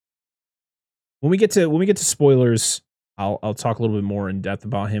we get to spoilers, I'll talk a little bit more in depth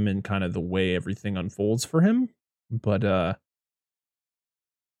about him and kind of the way everything unfolds for him. But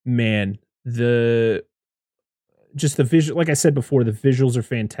man, The just the visual, like I said before, the visuals are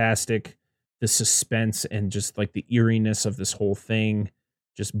fantastic. The suspense and just like the eeriness of this whole thing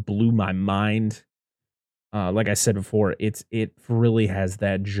just blew my mind. Like I said before, it really has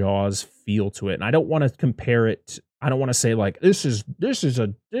that Jaws feel to it, and I don't want to compare it. I don't want to say like this is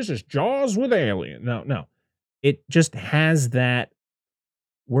Jaws with alien. No, no, it just has that.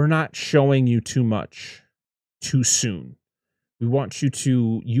 We're not showing you too much too soon. We want you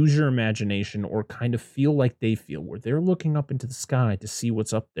to use your imagination or kind of feel like they feel, where they're looking up into the sky to see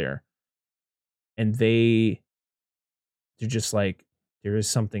what's up there, and they're just like, there is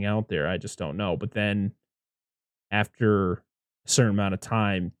something out there. I just don't know. But then after a certain amount of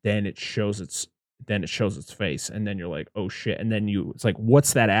time, then it shows its face, and then you're like, oh shit. And then it's like,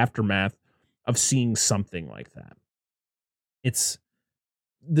 what's that aftermath of seeing something like that? It's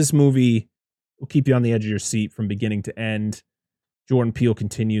This movie will keep you on the edge of your seat from beginning to end. Jordan Peele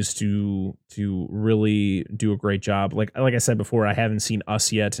continues to really do a great job. Like I said before, I haven't seen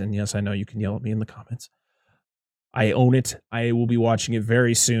Us yet, and yes, I know you can yell at me in the comments. I own it. I will be watching it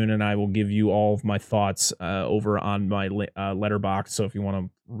very soon, and I will give you all of my thoughts over on my Letterboxd. So if you want to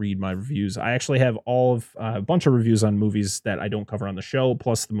read my reviews, I actually have a bunch of reviews on movies that I don't cover on the show,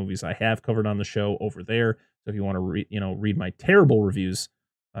 plus the movies I have covered on the show over there. So if you want to read my terrible reviews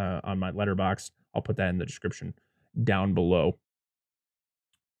on my Letterboxd, I'll put that in the description down below.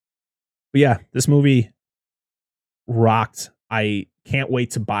 But yeah, this movie rocked. I can't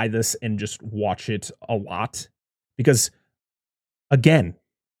wait to buy this and just watch it a lot. Because again,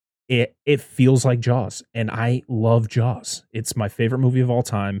 it feels like Jaws, and I love Jaws. It's my favorite movie of all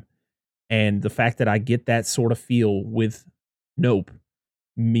time, and the fact that I get that sort of feel with Nope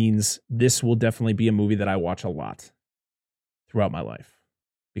means this will definitely be a movie that I watch a lot throughout my life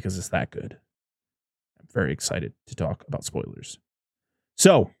because it's that good. I'm very excited to talk about spoilers.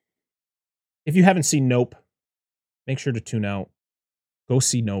 So, if you haven't seen Nope, make sure to tune out. Go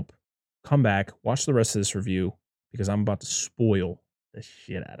see Nope. Come back, watch the rest of this review, because I'm about to spoil the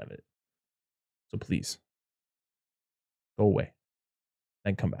shit out of it. So please, go away,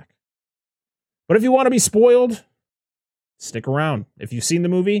 then come back. But if you want to be spoiled, stick around. If you've seen the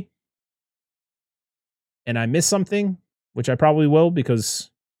movie and I miss something, which I probably will, because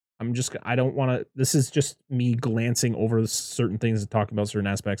I don't want to, this is just me glancing over certain things and talking about certain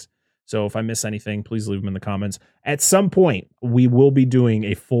aspects. So if I miss anything, please leave them in the comments. At some point, we will be doing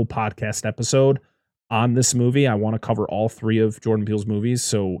a full podcast episode on this movie. I want to cover all 3 of Jordan Peele's movies,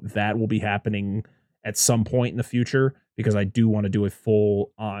 so that will be happening at some point in the future, because I do want to do a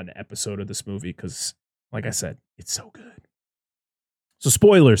full on episode of this movie, because like I said, it's so good. So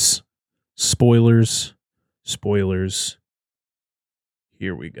spoilers.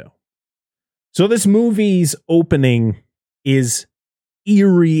 Here we go. So this movie's opening is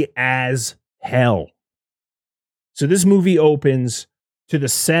eerie as hell. So this movie opens to the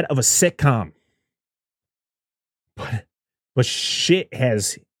set of a sitcom. But shit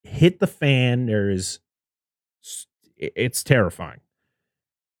has hit the fan. It's terrifying.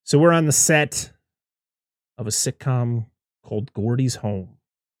 So we're on the set of a sitcom called Gordy's Home,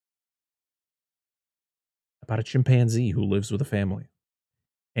 about a chimpanzee who lives with a family.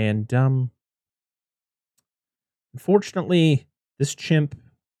 And unfortunately, this chimp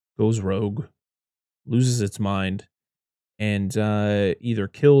goes rogue, loses its mind, and either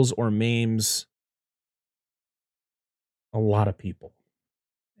kills or maims a lot of people.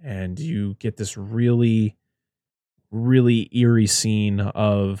 And you get this really, really eerie scene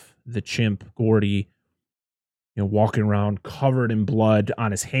of the chimp, Gordy, walking around covered in blood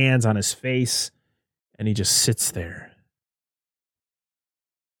on his hands, on his face, and he just sits there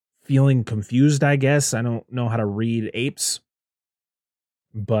feeling confused, I guess. I don't know how to read apes,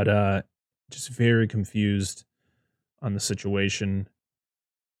 but just very confused on the situation.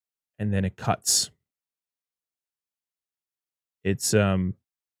 And then it cuts. It's a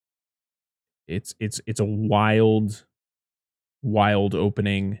wild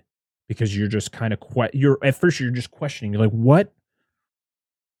opening, because you're just kind of at first you're just questioning. You're like, what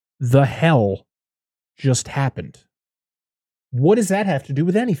the hell just happened? What does that have to do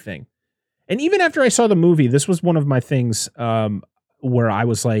with anything? And even after I saw the movie, this was one of my things where I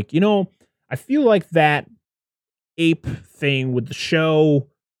was like, I feel like that ape thing with the show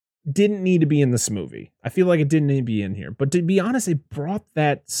didn't need to be in this movie. I feel like it didn't need to be in here. But to be honest, it brought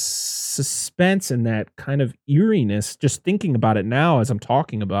that suspense and that kind of eeriness. Just thinking about it now as I'm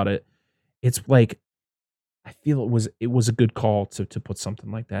talking about it, it's like, I feel it was a good call to put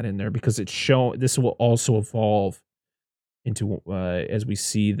something like that in there, because this will also evolve into as we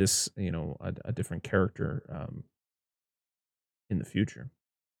see this, a different character in the future.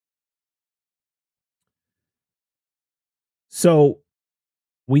 So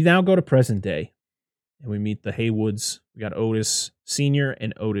we now go to present day and we meet the Haywoods. We got Otis Sr.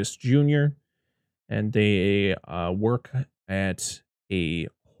 and Otis Jr., and they work at a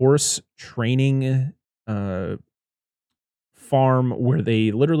horse training farm where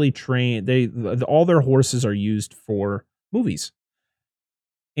they literally train. All their horses are used for movies.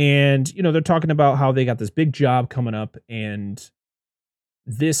 And, they're talking about how they got this big job coming up, and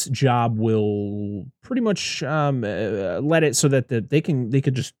this job will pretty much let it so that they didn't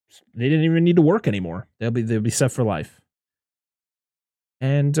even need to work anymore. They'll be set for life.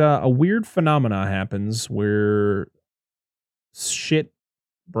 And a weird phenomena happens where shit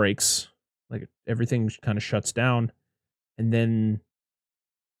breaks, like everything kind of shuts down, and then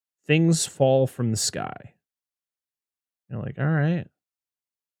things fall from the sky. You're like, all right.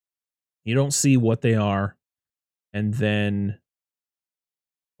 You don't see what they are, and then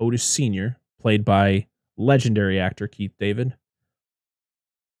Otis Sr., played by legendary actor Keith David,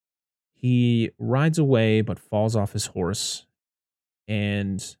 he rides away but falls off his horse,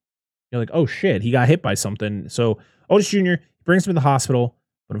 and you're like, oh shit, he got hit by something. So Otis Jr. brings him to the hospital,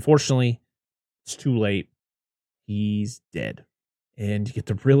 but unfortunately, it's too late. He's dead. And you get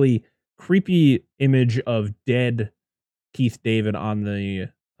the really creepy image of dead Keith David on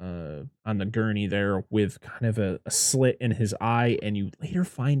the gurney there with kind of a slit in his eye, and you later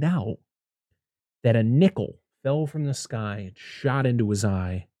find out that a nickel fell from the sky and shot into his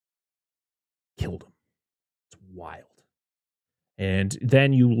eye, killed him. It's wild. And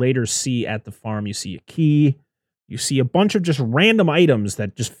then you later see at the farm, you see a key, you see a bunch of just random items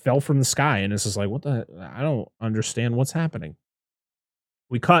that just fell from the sky, and it's just like, what the? I don't understand what's happening.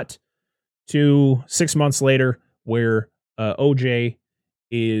 We cut to 6 months later, where OJ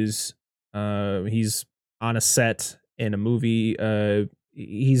is he's on a set in a movie.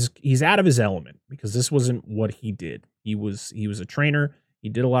 He's out of his element because this wasn't what he did. He was a trainer. He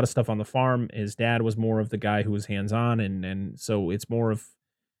did a lot of stuff on the farm. His dad was more of the guy who was hands on, and so it's more of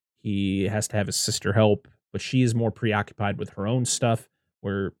he has to have his sister help, but she is more preoccupied with her own stuff,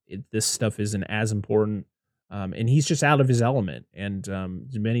 where this stuff isn't as important. And he's just out of his element. And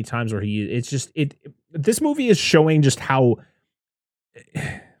many times where this movie is showing just how,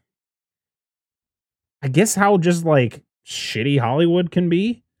 I guess, how just like shitty Hollywood can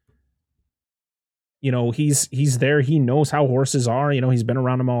be. He's there. He knows how horses are. He's been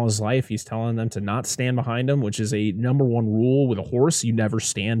around them all his life. He's telling them to not stand behind him, which is a number one rule with a horse. You never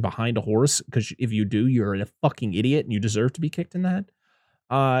stand behind a horse, because if you do, you're a fucking idiot and you deserve to be kicked in that.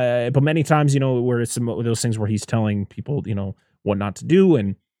 But many times, where it's some of those things where he's telling people, what not to do,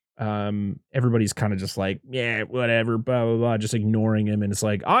 and everybody's kind of just like, yeah, whatever, blah, blah, blah, just ignoring him. And it's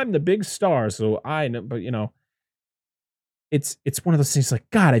like, I'm the big star, so I know, but it's one of those things like,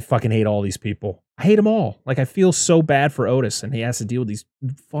 God, I fucking hate all these people. I hate them all. Like, I feel so bad for Otis, and he has to deal with these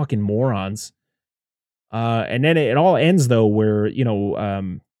fucking morons. And then it all ends though, where,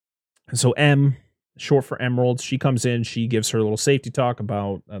 so M, short for Emerald, she comes in, she gives her little safety talk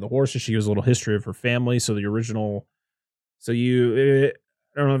about the horses. She gives a little history of her family. So the original, I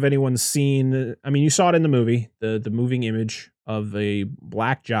don't know if anyone's seen, I mean, you saw it in the movie, the moving image of a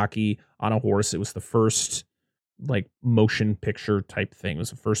black jockey on a horse. It was the first like motion picture type thing. It was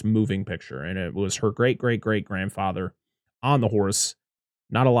the first moving picture, and it was her great great great grandfather on the horse.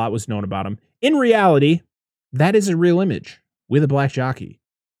 Not a lot was known about him. In reality, that is a real image with a black jockey.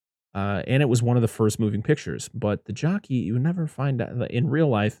 And it was one of the first moving pictures. But the jockey, you never find out in real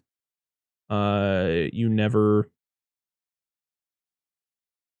life. No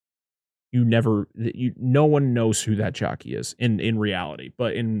one knows who that jockey is in reality.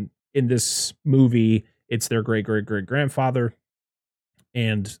 But in this movie, it's their great great great grandfather.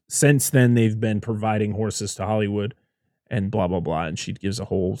 And since then, they've been providing horses to Hollywood and blah, blah, blah. And she gives a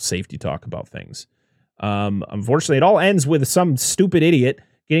whole safety talk about things. Unfortunately, it all ends with some stupid idiot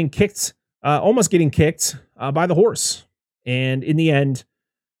getting kicked, almost getting kicked by the horse. And in the end,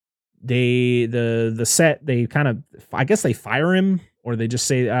 the set, they kind of, I guess they fire him, or they just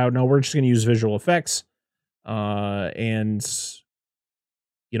say, oh, no, we're just going to use visual effects. And,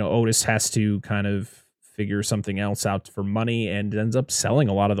 Otis has to kind of figure something else out for money, and ends up selling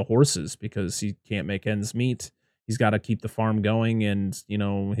a lot of the horses because he can't make ends meet. He's got to keep the farm going, and,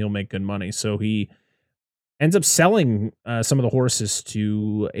 he'll make good money. So he ends up selling some of the horses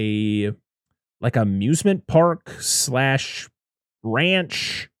to a amusement park /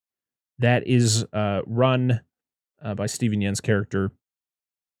 ranch that is run by Steven Yeun's character,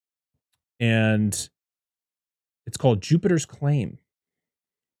 and it's called Jupiter's Claim.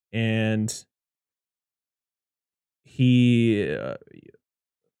 And you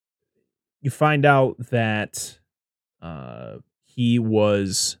find out that He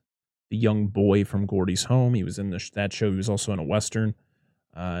was the young boy from Gordy's Home. He was in that show. He was also in a Western.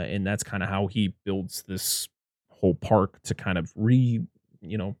 And that's kind of how he builds this whole park to kind of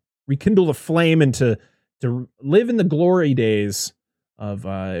rekindle the flame and to live in the glory days of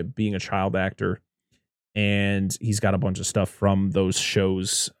being a child actor. And he's got a bunch of stuff from those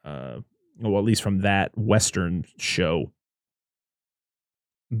shows, well, at least from that Western show.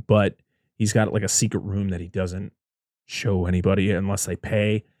 But he's got like a secret room that he doesn't show anybody unless they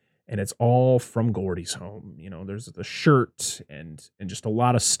pay. And it's all from Gordy's Home. There's the shirt and just a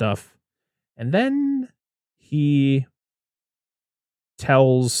lot of stuff. And then he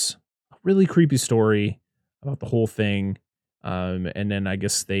tells a really creepy story about the whole thing. And then I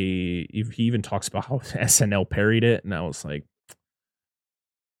guess he even talks about how SNL parodied it. And I was like,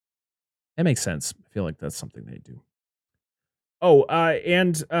 that makes sense. I feel like that's something they do. Oh,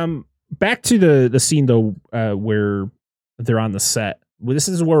 and back to the scene though, where they're on the set. Well, this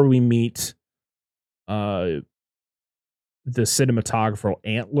is where we meet the cinematographer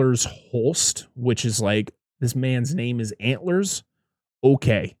Antlers Holst, which is like, this man's name is Antlers.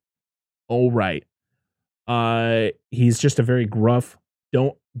 Okay. All right. He's just a very gruff,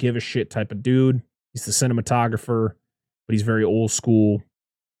 don't give a shit type of dude. He's the cinematographer, but he's very old school.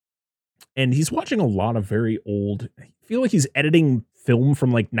 And he's watching a lot of very old, I feel like he's editing film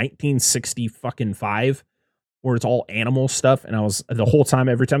from like 1960 fucking 5, where it's all animal stuff. And I was, the whole time,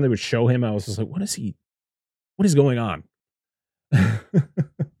 every time they would show him, I was just like, what is going on?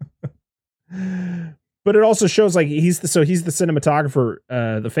 But it also shows like he's the cinematographer,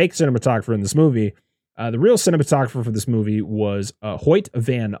 the fake cinematographer in this movie. The real cinematographer for this movie was Hoyt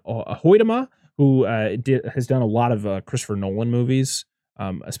van Hoytema, who has done a lot of Christopher Nolan movies,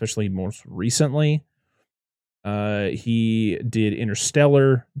 especially most recently. He did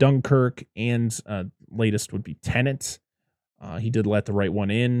Interstellar, Dunkirk, and latest would be Tenet. He did Let the Right One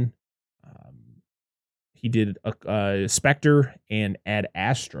In. He did Spectre and Ad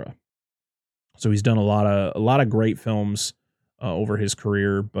Astra. So he's done a lot of great films over his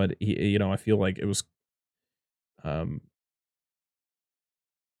career, but he, I feel like it was,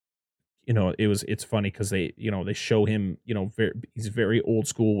 it's funny because they show him, he's very old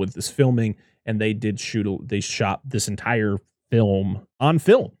school with this filming, and they shot this entire film on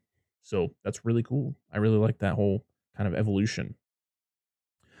film. So that's really cool. I really like that whole kind of evolution.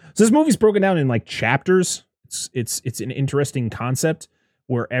 So this movie's broken down in like chapters. It's an interesting concept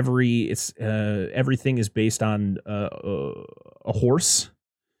where everything is based on a horse,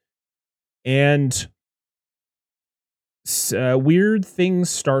 and weird things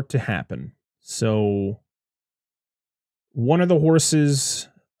start to happen. So one of the horses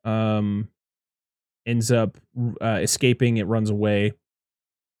ends up escaping. It runs away,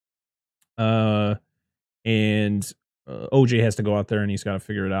 and OJ has to go out there and he's got to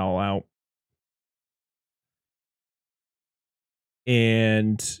figure it all out.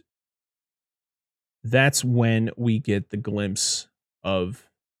 And that's when we get the glimpse of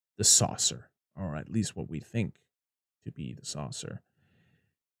the saucer, or at least what we think to be the saucer.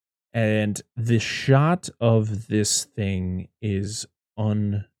 And the shot of this thing is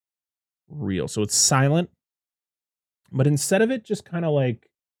unreal. So it's silent, but instead of it just kind of like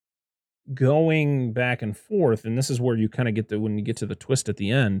going back and forth, and this is where you kind of get when you get to the twist at the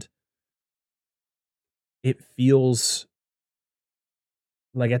end, it feels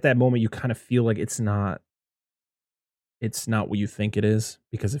like at that moment you kind of feel like it's not what you think it is,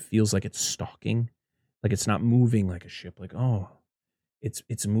 because it feels like it's stalking, like it's not moving like a ship, like, oh,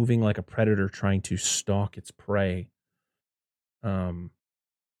 it's moving like a predator trying to stalk its prey. And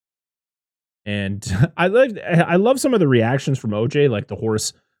I love some of the reactions from OJ, like the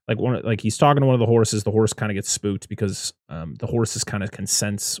horse, like he's talking to one of the horses, the horse kind of gets spooked because the horses kind of can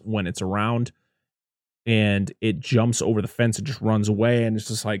sense when it's around, and it jumps over the fence and just runs away, and it's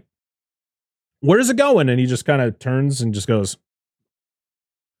just like, where's it going? And he just kind of turns and just goes.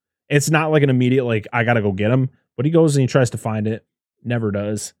 It's not like an immediate, like, I gotta go get him, but he goes and he tries to find it, never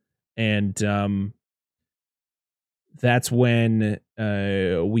does. And that's when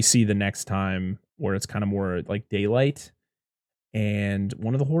we see the next time where it's kind of more like daylight, and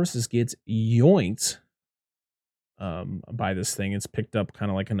one of the horses gets yoinked by this thing. It's picked up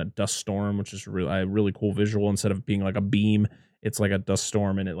kind of like in a dust storm, which is a really cool visual. Instead of being like a beam, it's like a dust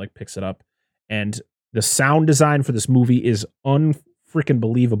storm, and it like picks it up. And the sound design for this movie is unfreaking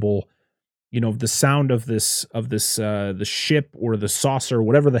believable. The sound of this the ship or the saucer,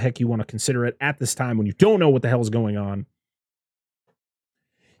 whatever the heck you want to consider it at this time when you don't know what the hell is going on.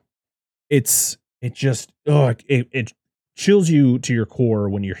 It chills you to your core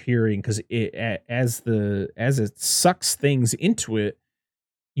when you're hearing, because as it sucks things into it,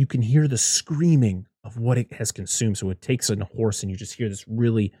 you can hear the screaming of what it has consumed. So it takes a horse, and you just hear this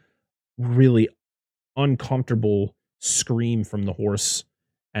really, really uncomfortable scream from the horse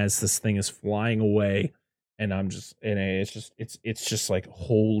as this thing is flying away. And it's just like,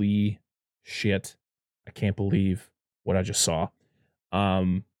 holy shit, I can't believe what I just saw.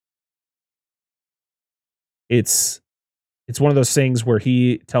 It's one of those things where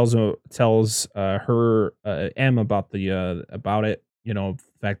he tells her M about it, the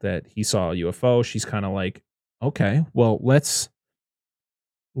fact that he saw a UFO. She's kind of like, okay, well, let's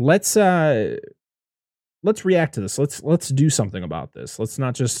react to this. Let's do something about this. Let's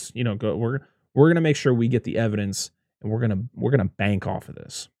not just, go. We're going to make sure we get the evidence, and we're going to bank off of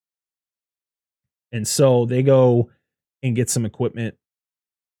this. And so they go and get some equipment,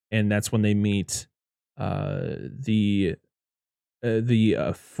 and that's when they meet the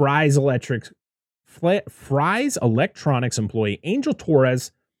Fry's Electronics employee, Angel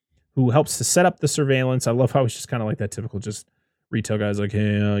Torres, who helps to set up the surveillance. I love how he's just kind of like that typical just retail guy's like,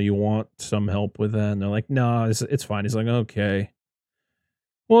 hey, you want some help with that? And they're like, no, it's fine. He's like, okay.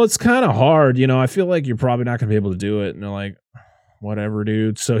 Well, it's kind of hard. I feel like you're probably not going to be able to do it. And they're like, whatever,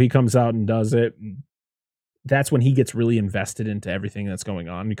 dude. So he comes out and does it. That's when he gets really invested into everything that's going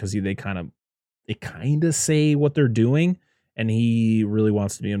on, because they kind of say what they're doing, and he really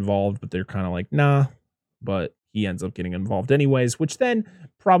wants to be involved, but they're kind of like, nah. But he ends up getting involved anyways, which then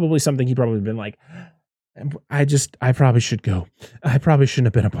probably something he probably been like, I probably should go. I probably shouldn't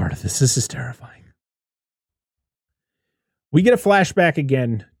have been a part of this. This is terrifying. We get a flashback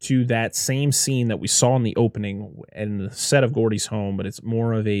again to that same scene that we saw in the opening and the set of Gordy's home, but it's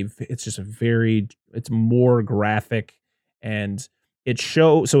more graphic, and it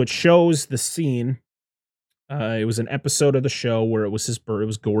shows the scene. It was an episode of the show where it was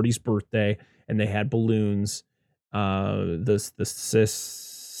Gordy's birthday, and they had balloons. The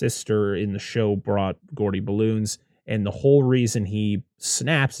sister in the show brought Gordy balloons, and the whole reason he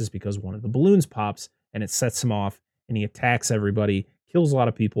snaps is because one of the balloons pops, and it sets him off, and he attacks everybody, kills a lot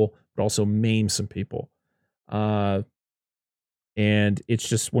of people, but also maims some people. And it's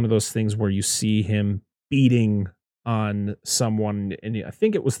just one of those things where you see him beating on someone, and I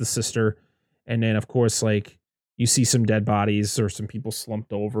think it was the sister, and then of course, like, you see some dead bodies or some people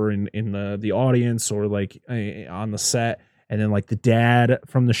slumped over in the audience, or like on the set. And then like the dad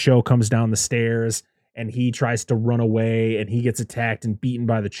from the show comes down the stairs, and he tries to run away, and he gets attacked and beaten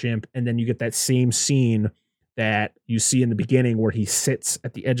by the chimp. And then you get that same scene that you see in the beginning where he sits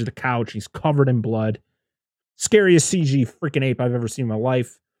at the edge of the couch. He's covered in blood. Scariest CG freaking ape I've ever seen in my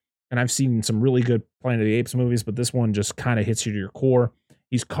life. And I've seen some really good Planet of the Apes movies, but this one just kind of hits you to your core.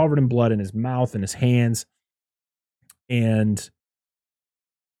 He's covered in blood in his mouth and his hands. And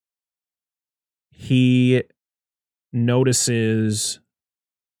he notices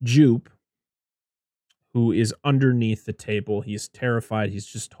Jupe, who is underneath the table. He's terrified. He's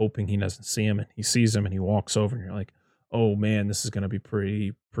just hoping he doesn't see him. And he sees him, and he walks over, and you're like, oh man, this is going to be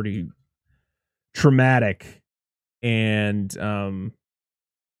pretty traumatic. And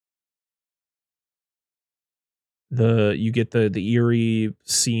you get the eerie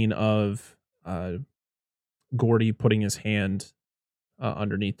scene of Gordy putting his hand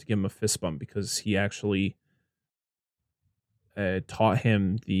underneath to give him a fist bump, because he actually taught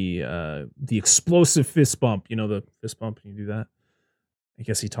him the explosive fist bump. The fist bump, you do that. I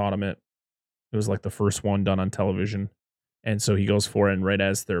guess he taught him it. It was like the first one done on television, and so he goes for it. And right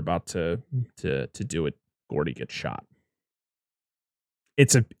as they're about to do it, Gordy gets shot.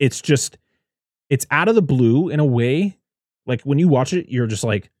 It's out of the blue in a way. Like when you watch it, you're just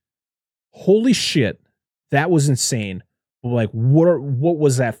like, holy shit, that was insane. Like, what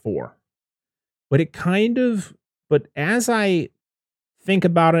was that for? But but as I think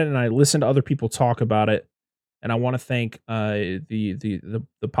about it and I listen to other people talk about it, and I want to thank the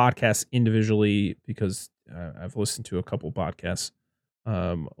podcast individually, because I've listened to a couple podcasts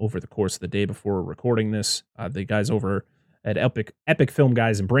over the course of the day before recording this. The guys over at Epic Film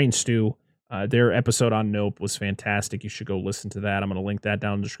Guys and Brain Stew, their episode on Nope was fantastic. You should go listen to that. I'm going to link that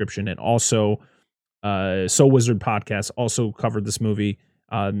down in the description. And also, So Wizard podcast also covered this movie.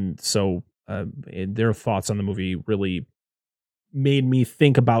 Their thoughts on the movie really made me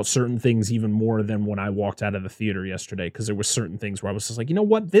think about certain things even more than when I walked out of the theater yesterday, because there were certain things where I was just like, you know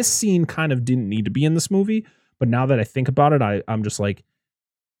what, this scene kind of didn't need to be in this movie. But now that I think about it, I'm just like,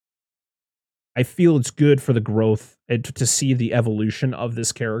 I feel it's good for the growth and to see the evolution of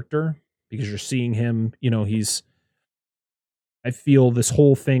this character, because you're seeing him, I feel this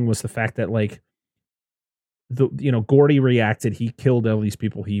whole thing was the fact that, like, Gordy reacted. He killed all these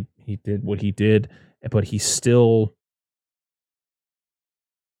people. He did what he did, but he still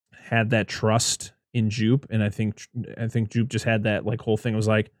had that trust in Jupe, and I think Jupe just had that like whole thing. It was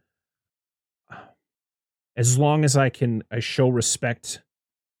like, as long as I show respect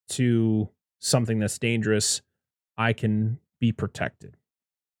to something that's dangerous, I can be protected.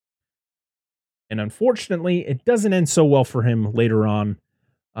 And unfortunately, it doesn't end so well for him later on.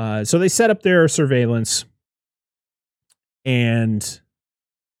 So they set up their surveillance, and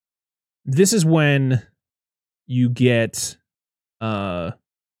this is when you get, I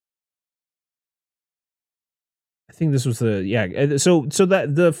think this was so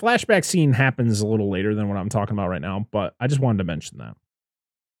that the flashback scene happens a little later than what I'm talking about right now, but I just wanted to mention that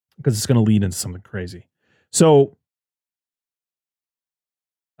because it's going to lead into something crazy. So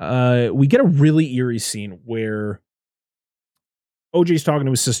we get a really eerie scene where OJ's talking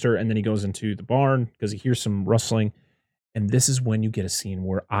to his sister, and then he goes into the barn because he hears some rustling. And this is when you get a scene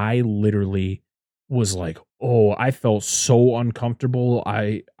where I literally was like, oh, I felt so uncomfortable.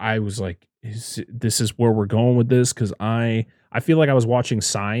 I was like, this is where we're going with this? Because I feel like I was watching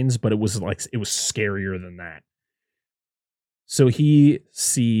Signs, but it was scarier than that. So he's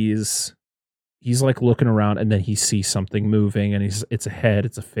like looking around, and then he sees something moving, and it's a head,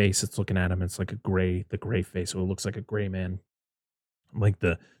 it's a face, it's looking at him. It's like the gray face. So it looks like a gray man, like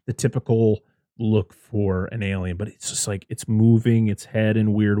the typical look for an alien, but it's just like it's moving its head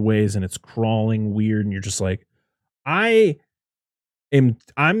in weird ways, and it's crawling weird, and you're just like, I'm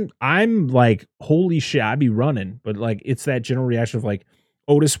like, holy shit, I'd be running. But like, it's that general reaction of like,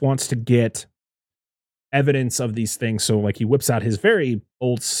 Otis wants to get evidence of these things, so like he whips out his very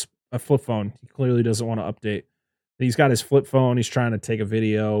old flip phone. He clearly doesn't want to update. He's got his flip phone, he's trying to take a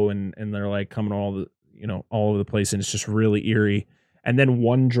video, and they're like coming all over the place, and it's just really eerie. And then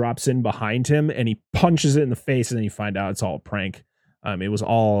one drops in behind him, and he punches it in the face, and then you find out it's all a prank. It was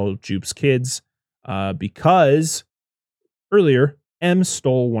all Jupe's kids, because earlier M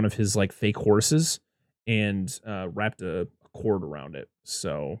stole one of his like fake horses and wrapped a cord around it,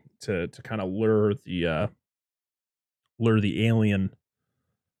 so to kind of lure the alien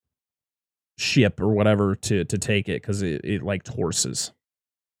ship or whatever to take it, because it liked horses.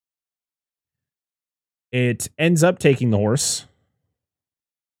 It ends up taking the horse.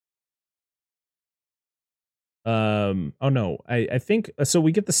 Oh no, I think so.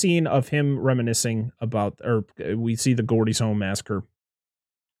 We get the scene of him reminiscing about, or we see the Gordy's Home Massacre,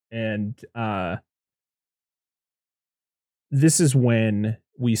 and this is when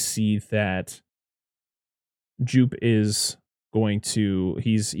we see that Jupe is going to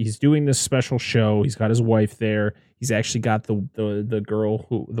he's doing this special show. He's got his wife there. He's actually got the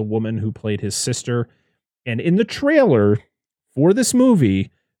woman who played his sister. And in the trailer for this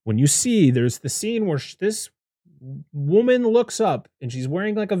movie, when you see, there's the scene where this woman looks up and she's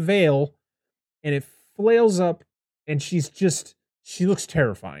wearing like a veil, and it flails up, and she looks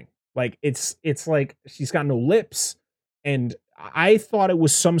terrifying. Like it's like she's got no lips, and I thought it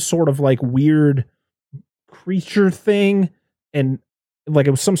was some sort of like weird creature thing, and like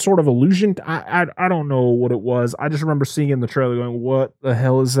it was some sort of illusion. I don't know what it was. I just remember seeing it in the trailer going, what the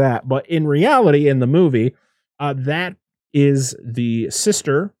hell is that? But in reality, in the movie, that is the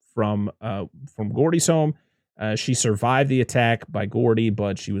sister from Gordy's home. She survived the attack by Gordy,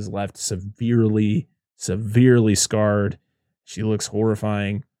 but she was left severely scarred. She looks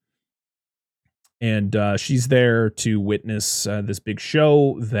horrifying. And she's there to witness this big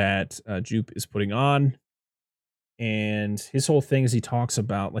show that Jupe is putting on. And his whole thing is he talks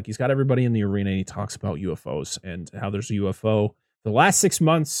about, like, he's got everybody in the arena, and he talks about UFOs and how there's a UFO. The last 6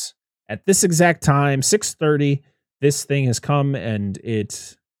 months, at this exact time, 6:30, this thing has come, and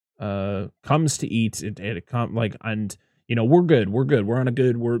it comes to eat. And we're good. We're on a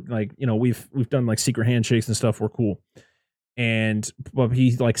good. We're like, we've done like secret handshakes and stuff. We're cool. But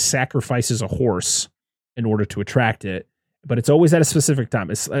he like sacrifices a horse in order to attract it, but it's always at a specific time.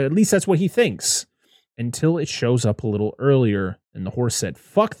 At least that's what he thinks, until it shows up a little earlier, and the horse said,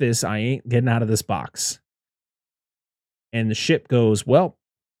 fuck this, I ain't getting out of this box. And the ship goes, well,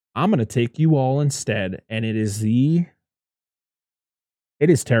 I'm going to take you all instead. And it is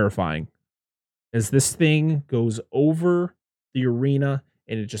terrifying as this thing goes over the arena,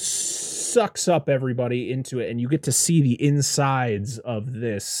 and it just sucks up everybody into it. And you get to see the insides of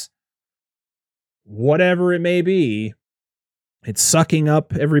this, whatever it may be. It's sucking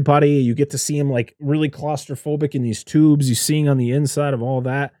up everybody. You get to see him like really claustrophobic in these tubes. You seeing on the inside of all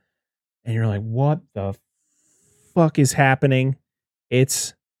that. And you're like, what the fuck is happening?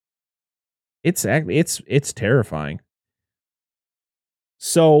 It's terrifying.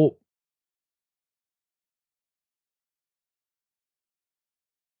 So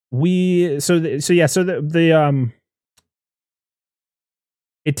it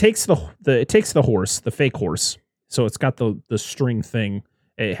takes the horse, the fake horse. So it's got the string thing.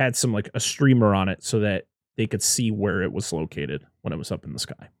 It had some like a streamer on it so that they could see where it was located when it was up in the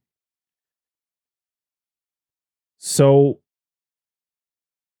sky. So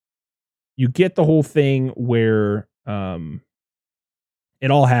you get the whole thing where it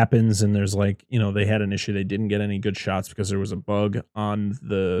all happens, and there's like, they had an issue. They didn't get any good shots because there was a bug on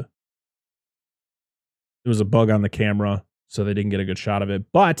the camera, so they didn't get a good shot of it.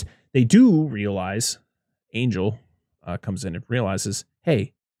 But they do realize, Angel comes in and realizes,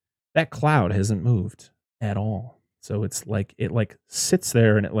 hey, that cloud hasn't moved at all. So it's like, it like sits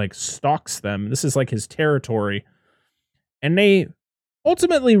there and it like stalks them. This is like his territory. And they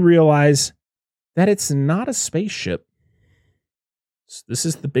ultimately realize that it's not a spaceship. This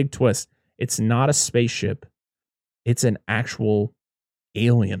is the big twist. It's not a spaceship. It's an actual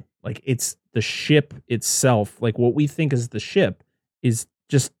alien. Like, it's the ship itself. Like, what we think is the ship is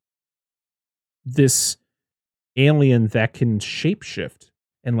just this alien that can shapeshift.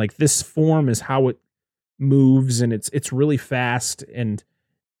 And like, this form is how it moves, and it's really fast, and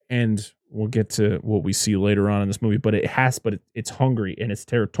we'll get to what we see later on in this movie, but it's hungry and it's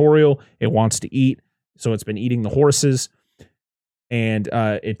territorial. It wants to eat. So it's been eating the horses, and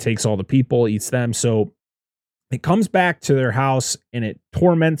it takes all the people, eats them. So it comes back to their house and it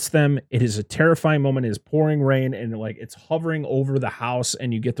torments them. It is a terrifying moment. It is pouring rain, and like, it's hovering over the house,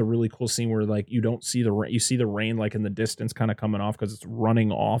 and you get the really cool scene where like, you don't see the rain. You see the rain like in the distance kind of coming off because it's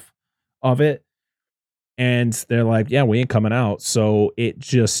running off of it. And they're like, yeah, we ain't coming out. So it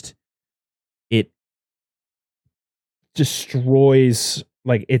destroys,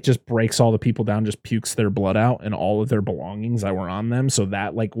 like, it just breaks all the people down, just pukes their blood out and all of their belongings that were on them. So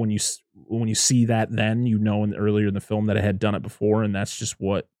that, like, when you see that, then earlier in the film that it had done it before, and that's just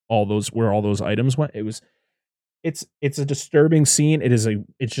where all those items went. It's a disturbing scene.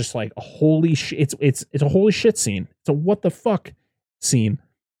 It's just like a holy shit. It's a holy shit scene. It's a what the fuck scene.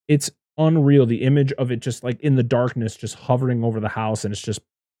 It's unreal. The image of it just like in the darkness, just hovering over the house, and it's just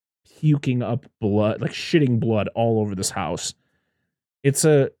puking up blood, like shitting blood all over this house. It's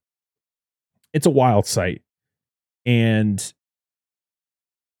a wild sight. And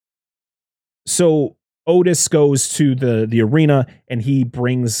so Otis goes to the arena, and he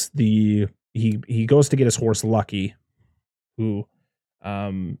brings he goes to get his horse Lucky, who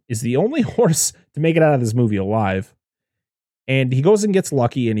is the only horse to make it out of this movie alive. And he goes and gets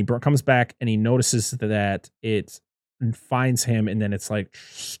Lucky, and he comes back, and he notices that it finds him, and then it's like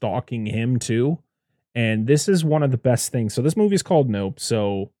stalking him too. And this is one of the best things. So this movie is called Nope.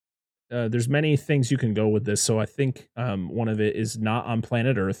 So there's many things you can go with this. So I think one of it is not on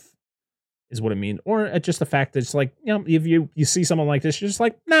planet Earth, is what I mean. Or just the fact that it's like, if you see someone like this, you're just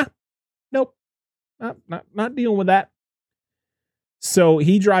like, nah, nope, not dealing with that. So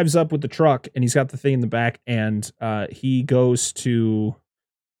he drives up with the truck, and he's got the thing in the back, and he goes to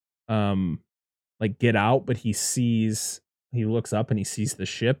like get out, but he looks up and he sees the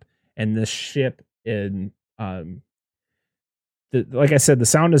ship, and this ship in like I said, the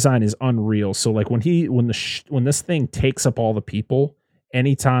sound design is unreal. So like when this thing takes up all the people,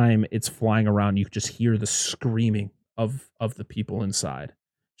 anytime it's flying around, you just hear the screaming of the people inside.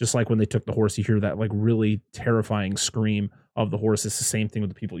 Just like when they took the horse, you hear that like really terrifying scream of the horse. It's the same thing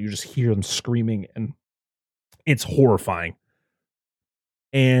with the people. You just hear them screaming, and it's horrifying.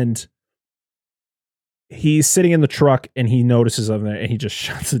 And he's sitting in the truck, and he notices them there, and he just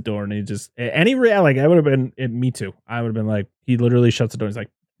shuts the door, and I would have been, me too. I would have been like, he literally shuts the door. He's like,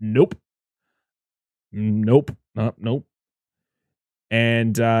 nope. And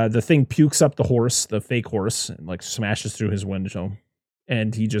the thing pukes up the horse, the fake horse, and like smashes through his window,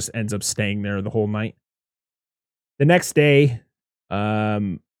 and he just ends up staying there the whole night. The next day,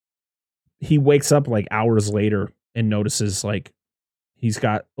 he wakes up like hours later and notices like he's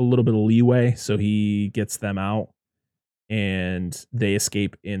got a little bit of leeway, so he gets them out, and they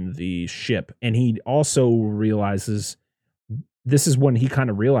escape in the ship. And he also realizes, this is when he kind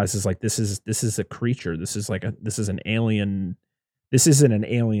of realizes like this is a creature. This is an alien. This isn't an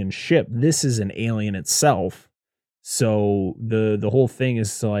alien ship. This is an alien itself. So the whole thing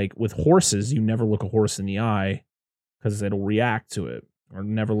is like, with horses, you never look a horse in the eye because it'll react to it, or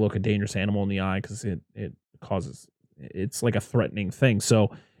never look a dangerous animal in the eye because it's like a threatening thing.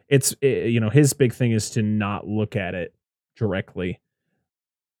 So his big thing is to not look at it directly,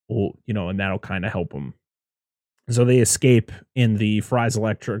 and that'll kind of help him. So they escape in the Fry's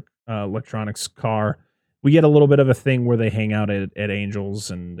electronics car. We get a little bit of a thing where they hang out at Angel's,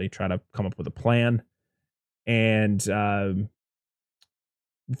 and they try to come up with a plan. And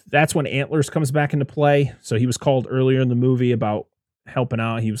that's when Antlers comes back into play. So he was called earlier in the movie about helping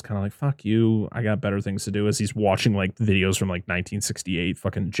out. He was kind of like, fuck you, I got better things to do, as he's watching like videos from like 1968,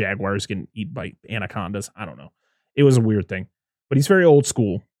 fucking jaguars getting eaten by anacondas. I don't know. It was a weird thing, but he's very old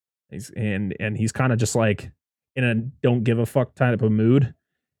school. And he's kind of just like in a don't give a fuck type of mood.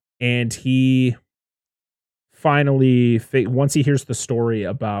 And he finally, once he hears the story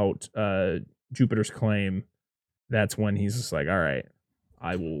about Jupiter's claim, that's when he's just like, all right,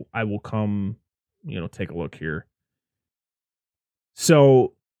 I will come, take a look here.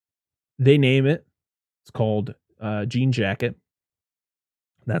 So they name it. It's called Jean Jacket.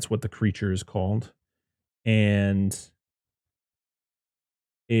 That's what the creature is called. And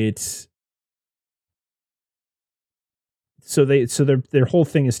it's their whole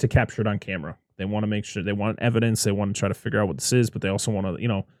thing is to capture it on camera. They want to make sure, they want evidence, they want to try to figure out what this is, but they also want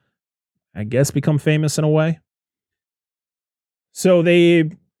to, I guess become famous in a way. So they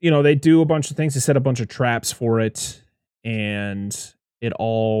do a bunch of things. They set a bunch of traps for it, and it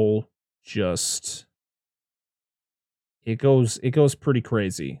all just it goes pretty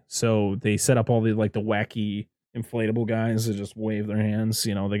crazy. So they set up all the like the wacky inflatable guys that just wave their hands.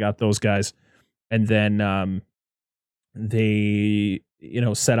 They got those guys, and then they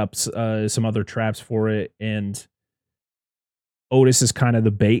set up some other traps for it, and Otis is kind of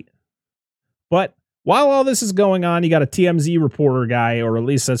the bait. But while all this is going on, you got a TMZ reporter guy, or at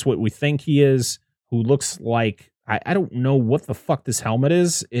least that's what we think he is, who looks like, I don't know what the fuck this helmet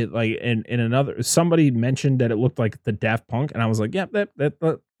is. It like in another, somebody mentioned that it looked like the Daft Punk, and I was like, yeah,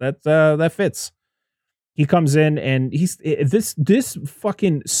 that fits. He comes in and this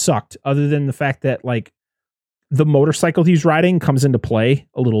fucking sucked, other than the fact that like the motorcycle he's riding comes into play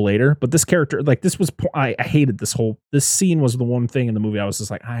a little later. But this character, like I hated this scene was the one thing in the movie I was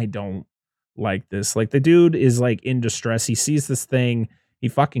just like, I don't like this. Like the dude is like in distress. He sees this thing. He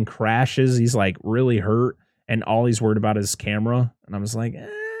fucking crashes. He's like really hurt. And all he's worried about is camera. And I was like,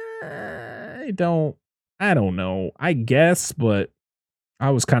 I don't know. I guess, but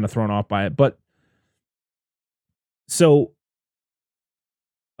I was kind of thrown off by it. But so,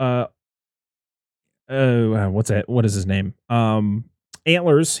 what's that? What is his name?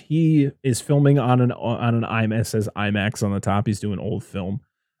 Antlers. He is filming on an IMAX. It says IMAX on the top. He's doing old film.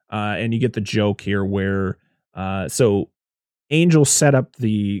 And you get the joke here where, so Angel set up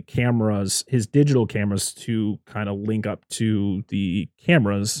the cameras, his digital cameras, to kind of link up to the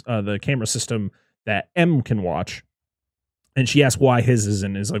cameras, the camera system that M can watch. And she asked why his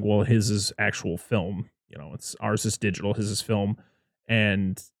isn't. Is like, well, his is actual film. It's ours is digital, his is film,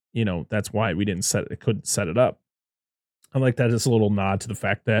 and that's why we couldn't set it up. I like that as a little nod to the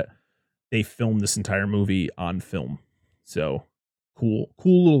fact that they filmed this entire movie on film. So cool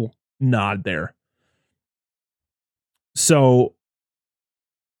little nod there. So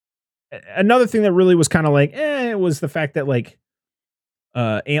another thing that really was kind of like, it was the fact that like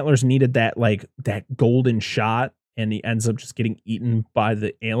Antlers needed that golden shot, and he ends up just getting eaten by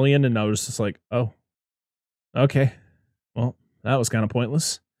the alien. And I was just like, oh, okay, well, that was kind of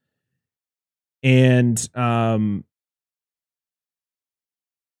pointless. And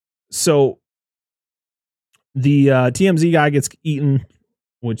so the TMZ guy gets eaten,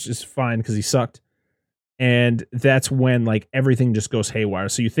 which is fine because he sucked. And that's when like everything just goes haywire.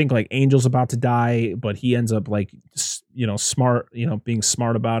 So you think like Angel's about to die, but he ends up like, smart, being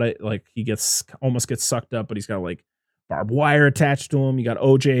smart about it. Like he almost gets sucked up, but he's got like barbed wire attached to him. You got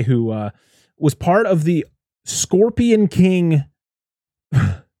OJ, who was part of the Scorpion King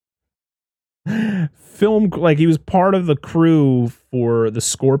film. Like he was part of the crew for the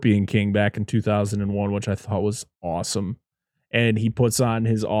Scorpion King back in 2001, which I thought was awesome. And he puts on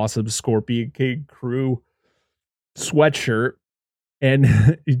his awesome Scorpion King crew sweatshirt, and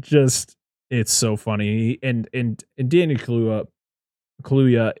it's so funny. And Danny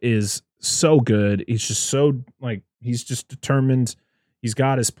Kaluuya is so good. He's just so like, he's just determined. He's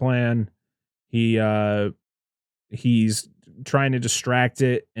got his plan. He's trying to distract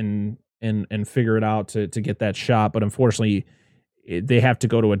it and figure it out to get that shot, but unfortunately they have to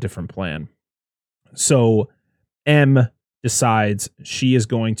go to a different plan. So M decides she is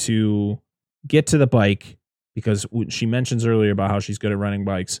going to get to the bike, because she mentions earlier about how she's good at running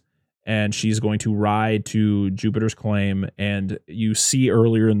bikes, and she's going to ride to Jupiter's claim. And you see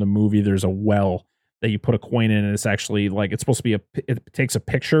earlier in the movie, there's a well that you put a coin in, and it's actually like, it's supposed to be it takes a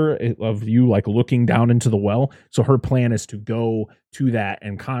picture of you like looking down into the well. So her plan is to go to that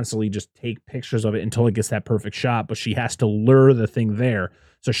and constantly just take pictures of it until it gets that perfect shot, but she has to lure the thing there.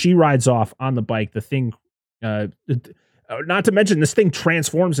 So she rides off on the bike. The thing, not to mention, this thing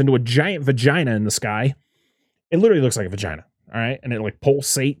transforms into a giant vagina in the sky. It literally looks like a vagina. All right. And it like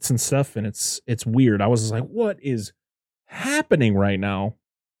pulsates and stuff. And it's weird. I was just like, what is happening right now?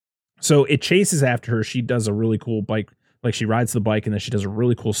 So it chases after her. She does a really cool bike. Like she rides the bike and then she does a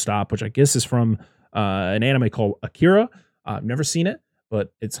really cool stop, which I guess is from an anime called Akira. I've never seen it,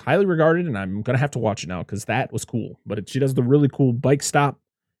 but it's highly regarded and I'm going to have to watch it now because that was cool. But she does the really cool bike stop.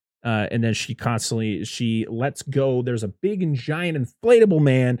 And then she lets go. There's a big and giant inflatable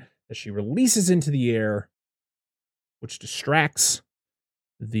man that she releases into the air, which distracts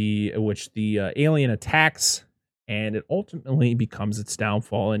the alien attacks, and it ultimately becomes its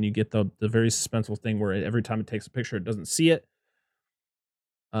downfall. And you get the very suspenseful thing where every time it takes a picture, it doesn't see it.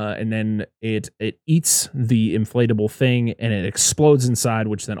 And then it eats the inflatable thing and it explodes inside,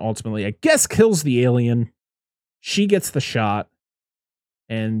 which then ultimately, I guess, kills the alien. She gets the shot.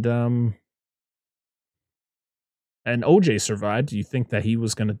 And OJ survived. You think that he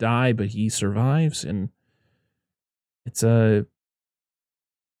was going to die, but he survives, and I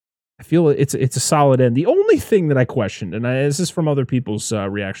feel it's a solid end. The only thing that I questioned, and this is from other people's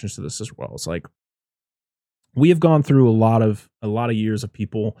reactions to this as well, it's like we have gone through a lot of years of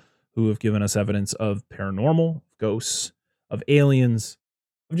people who have given us evidence of paranormal, ghosts, of aliens,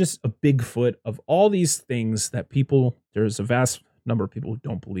 of just a Bigfoot, of all these things that there's a vast number of people who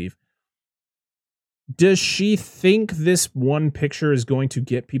don't believe. Does she think this one picture is going to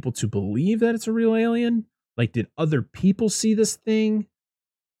get people to believe that it's a real alien? Like, did other people see this thing?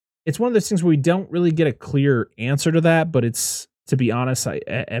 It's one of those things where we don't really get a clear answer to that, but it's, to be honest,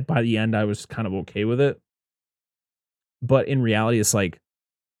 by the end, I was kind of okay with it. But in reality, it's like,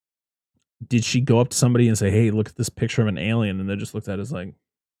 did she go up to somebody and say, hey, look at this picture of an alien? And they just looked at it as like,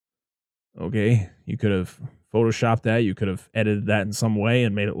 okay, you could have photoshopped that. You could have edited that in some way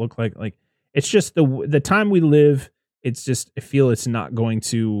and made it look like it's just the time we live. It's just, I feel it's not going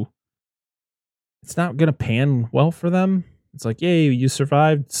to pan well for them. It's like, yay, you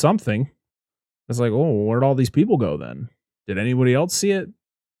survived something. It's like, oh, where'd all these people go then? Did anybody else see it?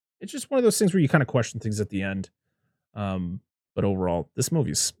 It's just one of those things where you kind of question things at the end. But overall, this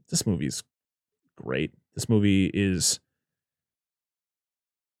movie's great. This movie is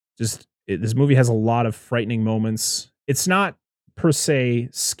just, this movie has a lot of frightening moments. It's not per se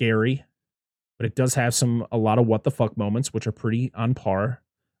scary, but it does have a lot of what the fuck moments, which are pretty on par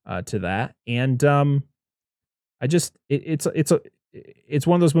to that. And it's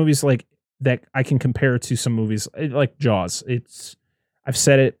one of those movies like that I can compare to some movies like Jaws. I've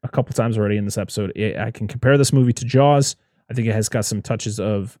said it a couple times already in this episode. I can compare this movie to Jaws. I think it has got some touches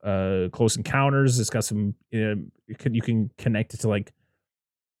of Close Encounters. It's got some, you can connect it to like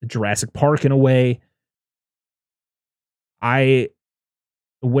Jurassic Park in a way.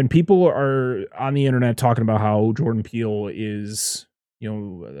 When people are on the internet talking about how Jordan Peele is,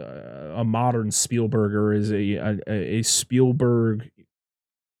 a modern Spielberg, or is a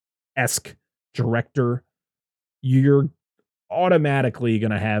Spielberg-esque director, you're automatically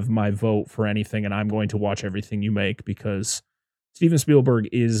going to have my vote for anything, and I'm going to watch everything you make, because Steven Spielberg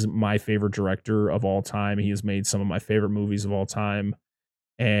is my favorite director of all time. He has made some of my favorite movies of all time.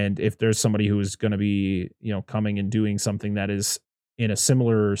 And if there's somebody who is going to be, coming and doing something that is in a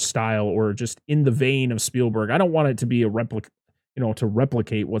similar style or just in the vein of Spielberg, I don't want it to be a replica, to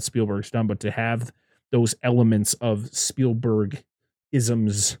replicate what Spielberg's done, but to have those elements of Spielberg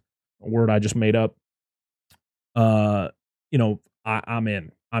isms, a word I just made up. I'm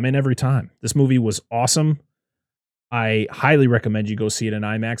in every time. This movie was awesome. I highly recommend you go see it in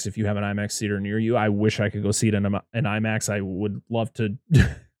IMAX if you have an IMAX theater near you. I wish I could go see it in IMAX. I would love to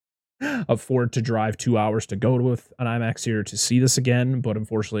afford to drive 2 hours to go to an IMAX theater to see this again, but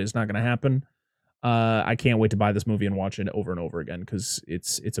unfortunately it's not going to happen. I can't wait to buy this movie and watch it over and over again, because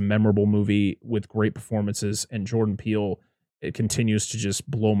it's a memorable movie with great performances, and Jordan Peele, it continues to just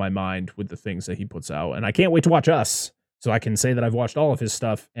blow my mind with the things that he puts out. And I can't wait to watch Us, so I can say that I've watched all of his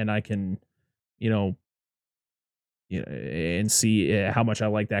stuff, and I can, and see how much I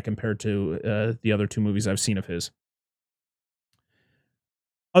like that compared to the other two movies I've seen of his.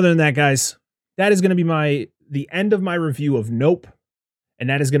 Other than that, guys, that is going to be the end of my review of Nope, and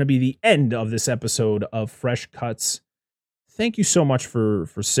that is going to be the end of this episode of Fresh Cuts. Thank you so much for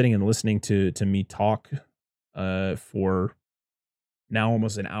sitting and listening to me talk for now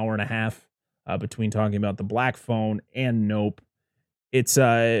almost an hour and a half between talking about The Black Phone and Nope. It's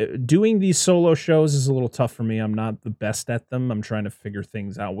doing these solo shows is a little tough for me. I'm not the best at them. I'm trying to figure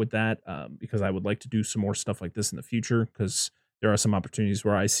things out with that because I would like to do some more stuff like this in the future, because there are some opportunities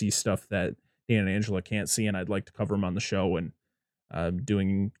where I see stuff that Dan and Angela can't see, and I'd like to cover them on the show. And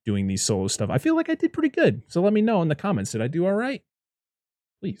doing these solo stuff, I feel like I did pretty good. So let me know in the comments. Did I do all right?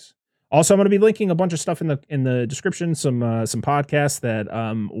 Please. Also, I'm going to be linking a bunch of stuff in the description, some podcasts that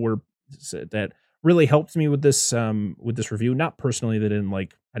that really helped me with this review. Not personally,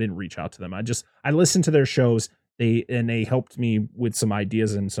 I didn't reach out to them. I listened to their shows. They helped me with some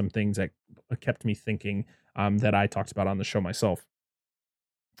ideas and some things that kept me thinking, that I talked about on the show myself.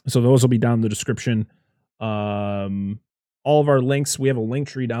 So those will be down in the description. All of our links, we have a link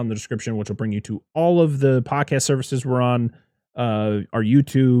tree down in the description, which will bring you to all of the podcast services we're on, our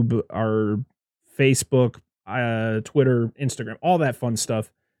YouTube, our Facebook, Twitter, Instagram, all that fun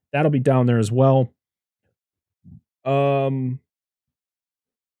stuff. That'll be down there as well. I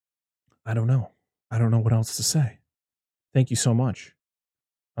don't know. I don't know what else to say. Thank you so much.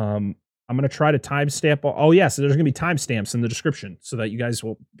 I'm going to try to timestamp. Oh, yeah. So there's going to be timestamps in the description so that you guys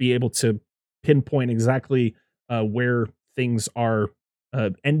will be able to pinpoint exactly where things are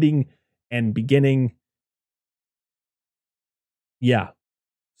ending and beginning. Yeah.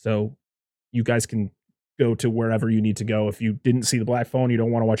 So you guys can go to wherever you need to go. If you didn't see the Black Phone, you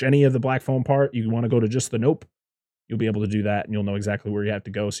don't want to watch any of the Black Phone part, you want to go to just the Nope, you'll be able to do that, and you'll know exactly where you have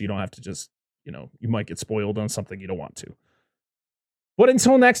to go, so you don't have to just, you might get spoiled on something you don't want to. But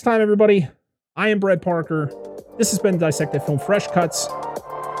until next time, everybody, I am Brett Parker. This has been Dissected Film Fresh Cuts.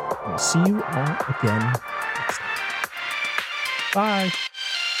 I'll see you all again next time. Bye.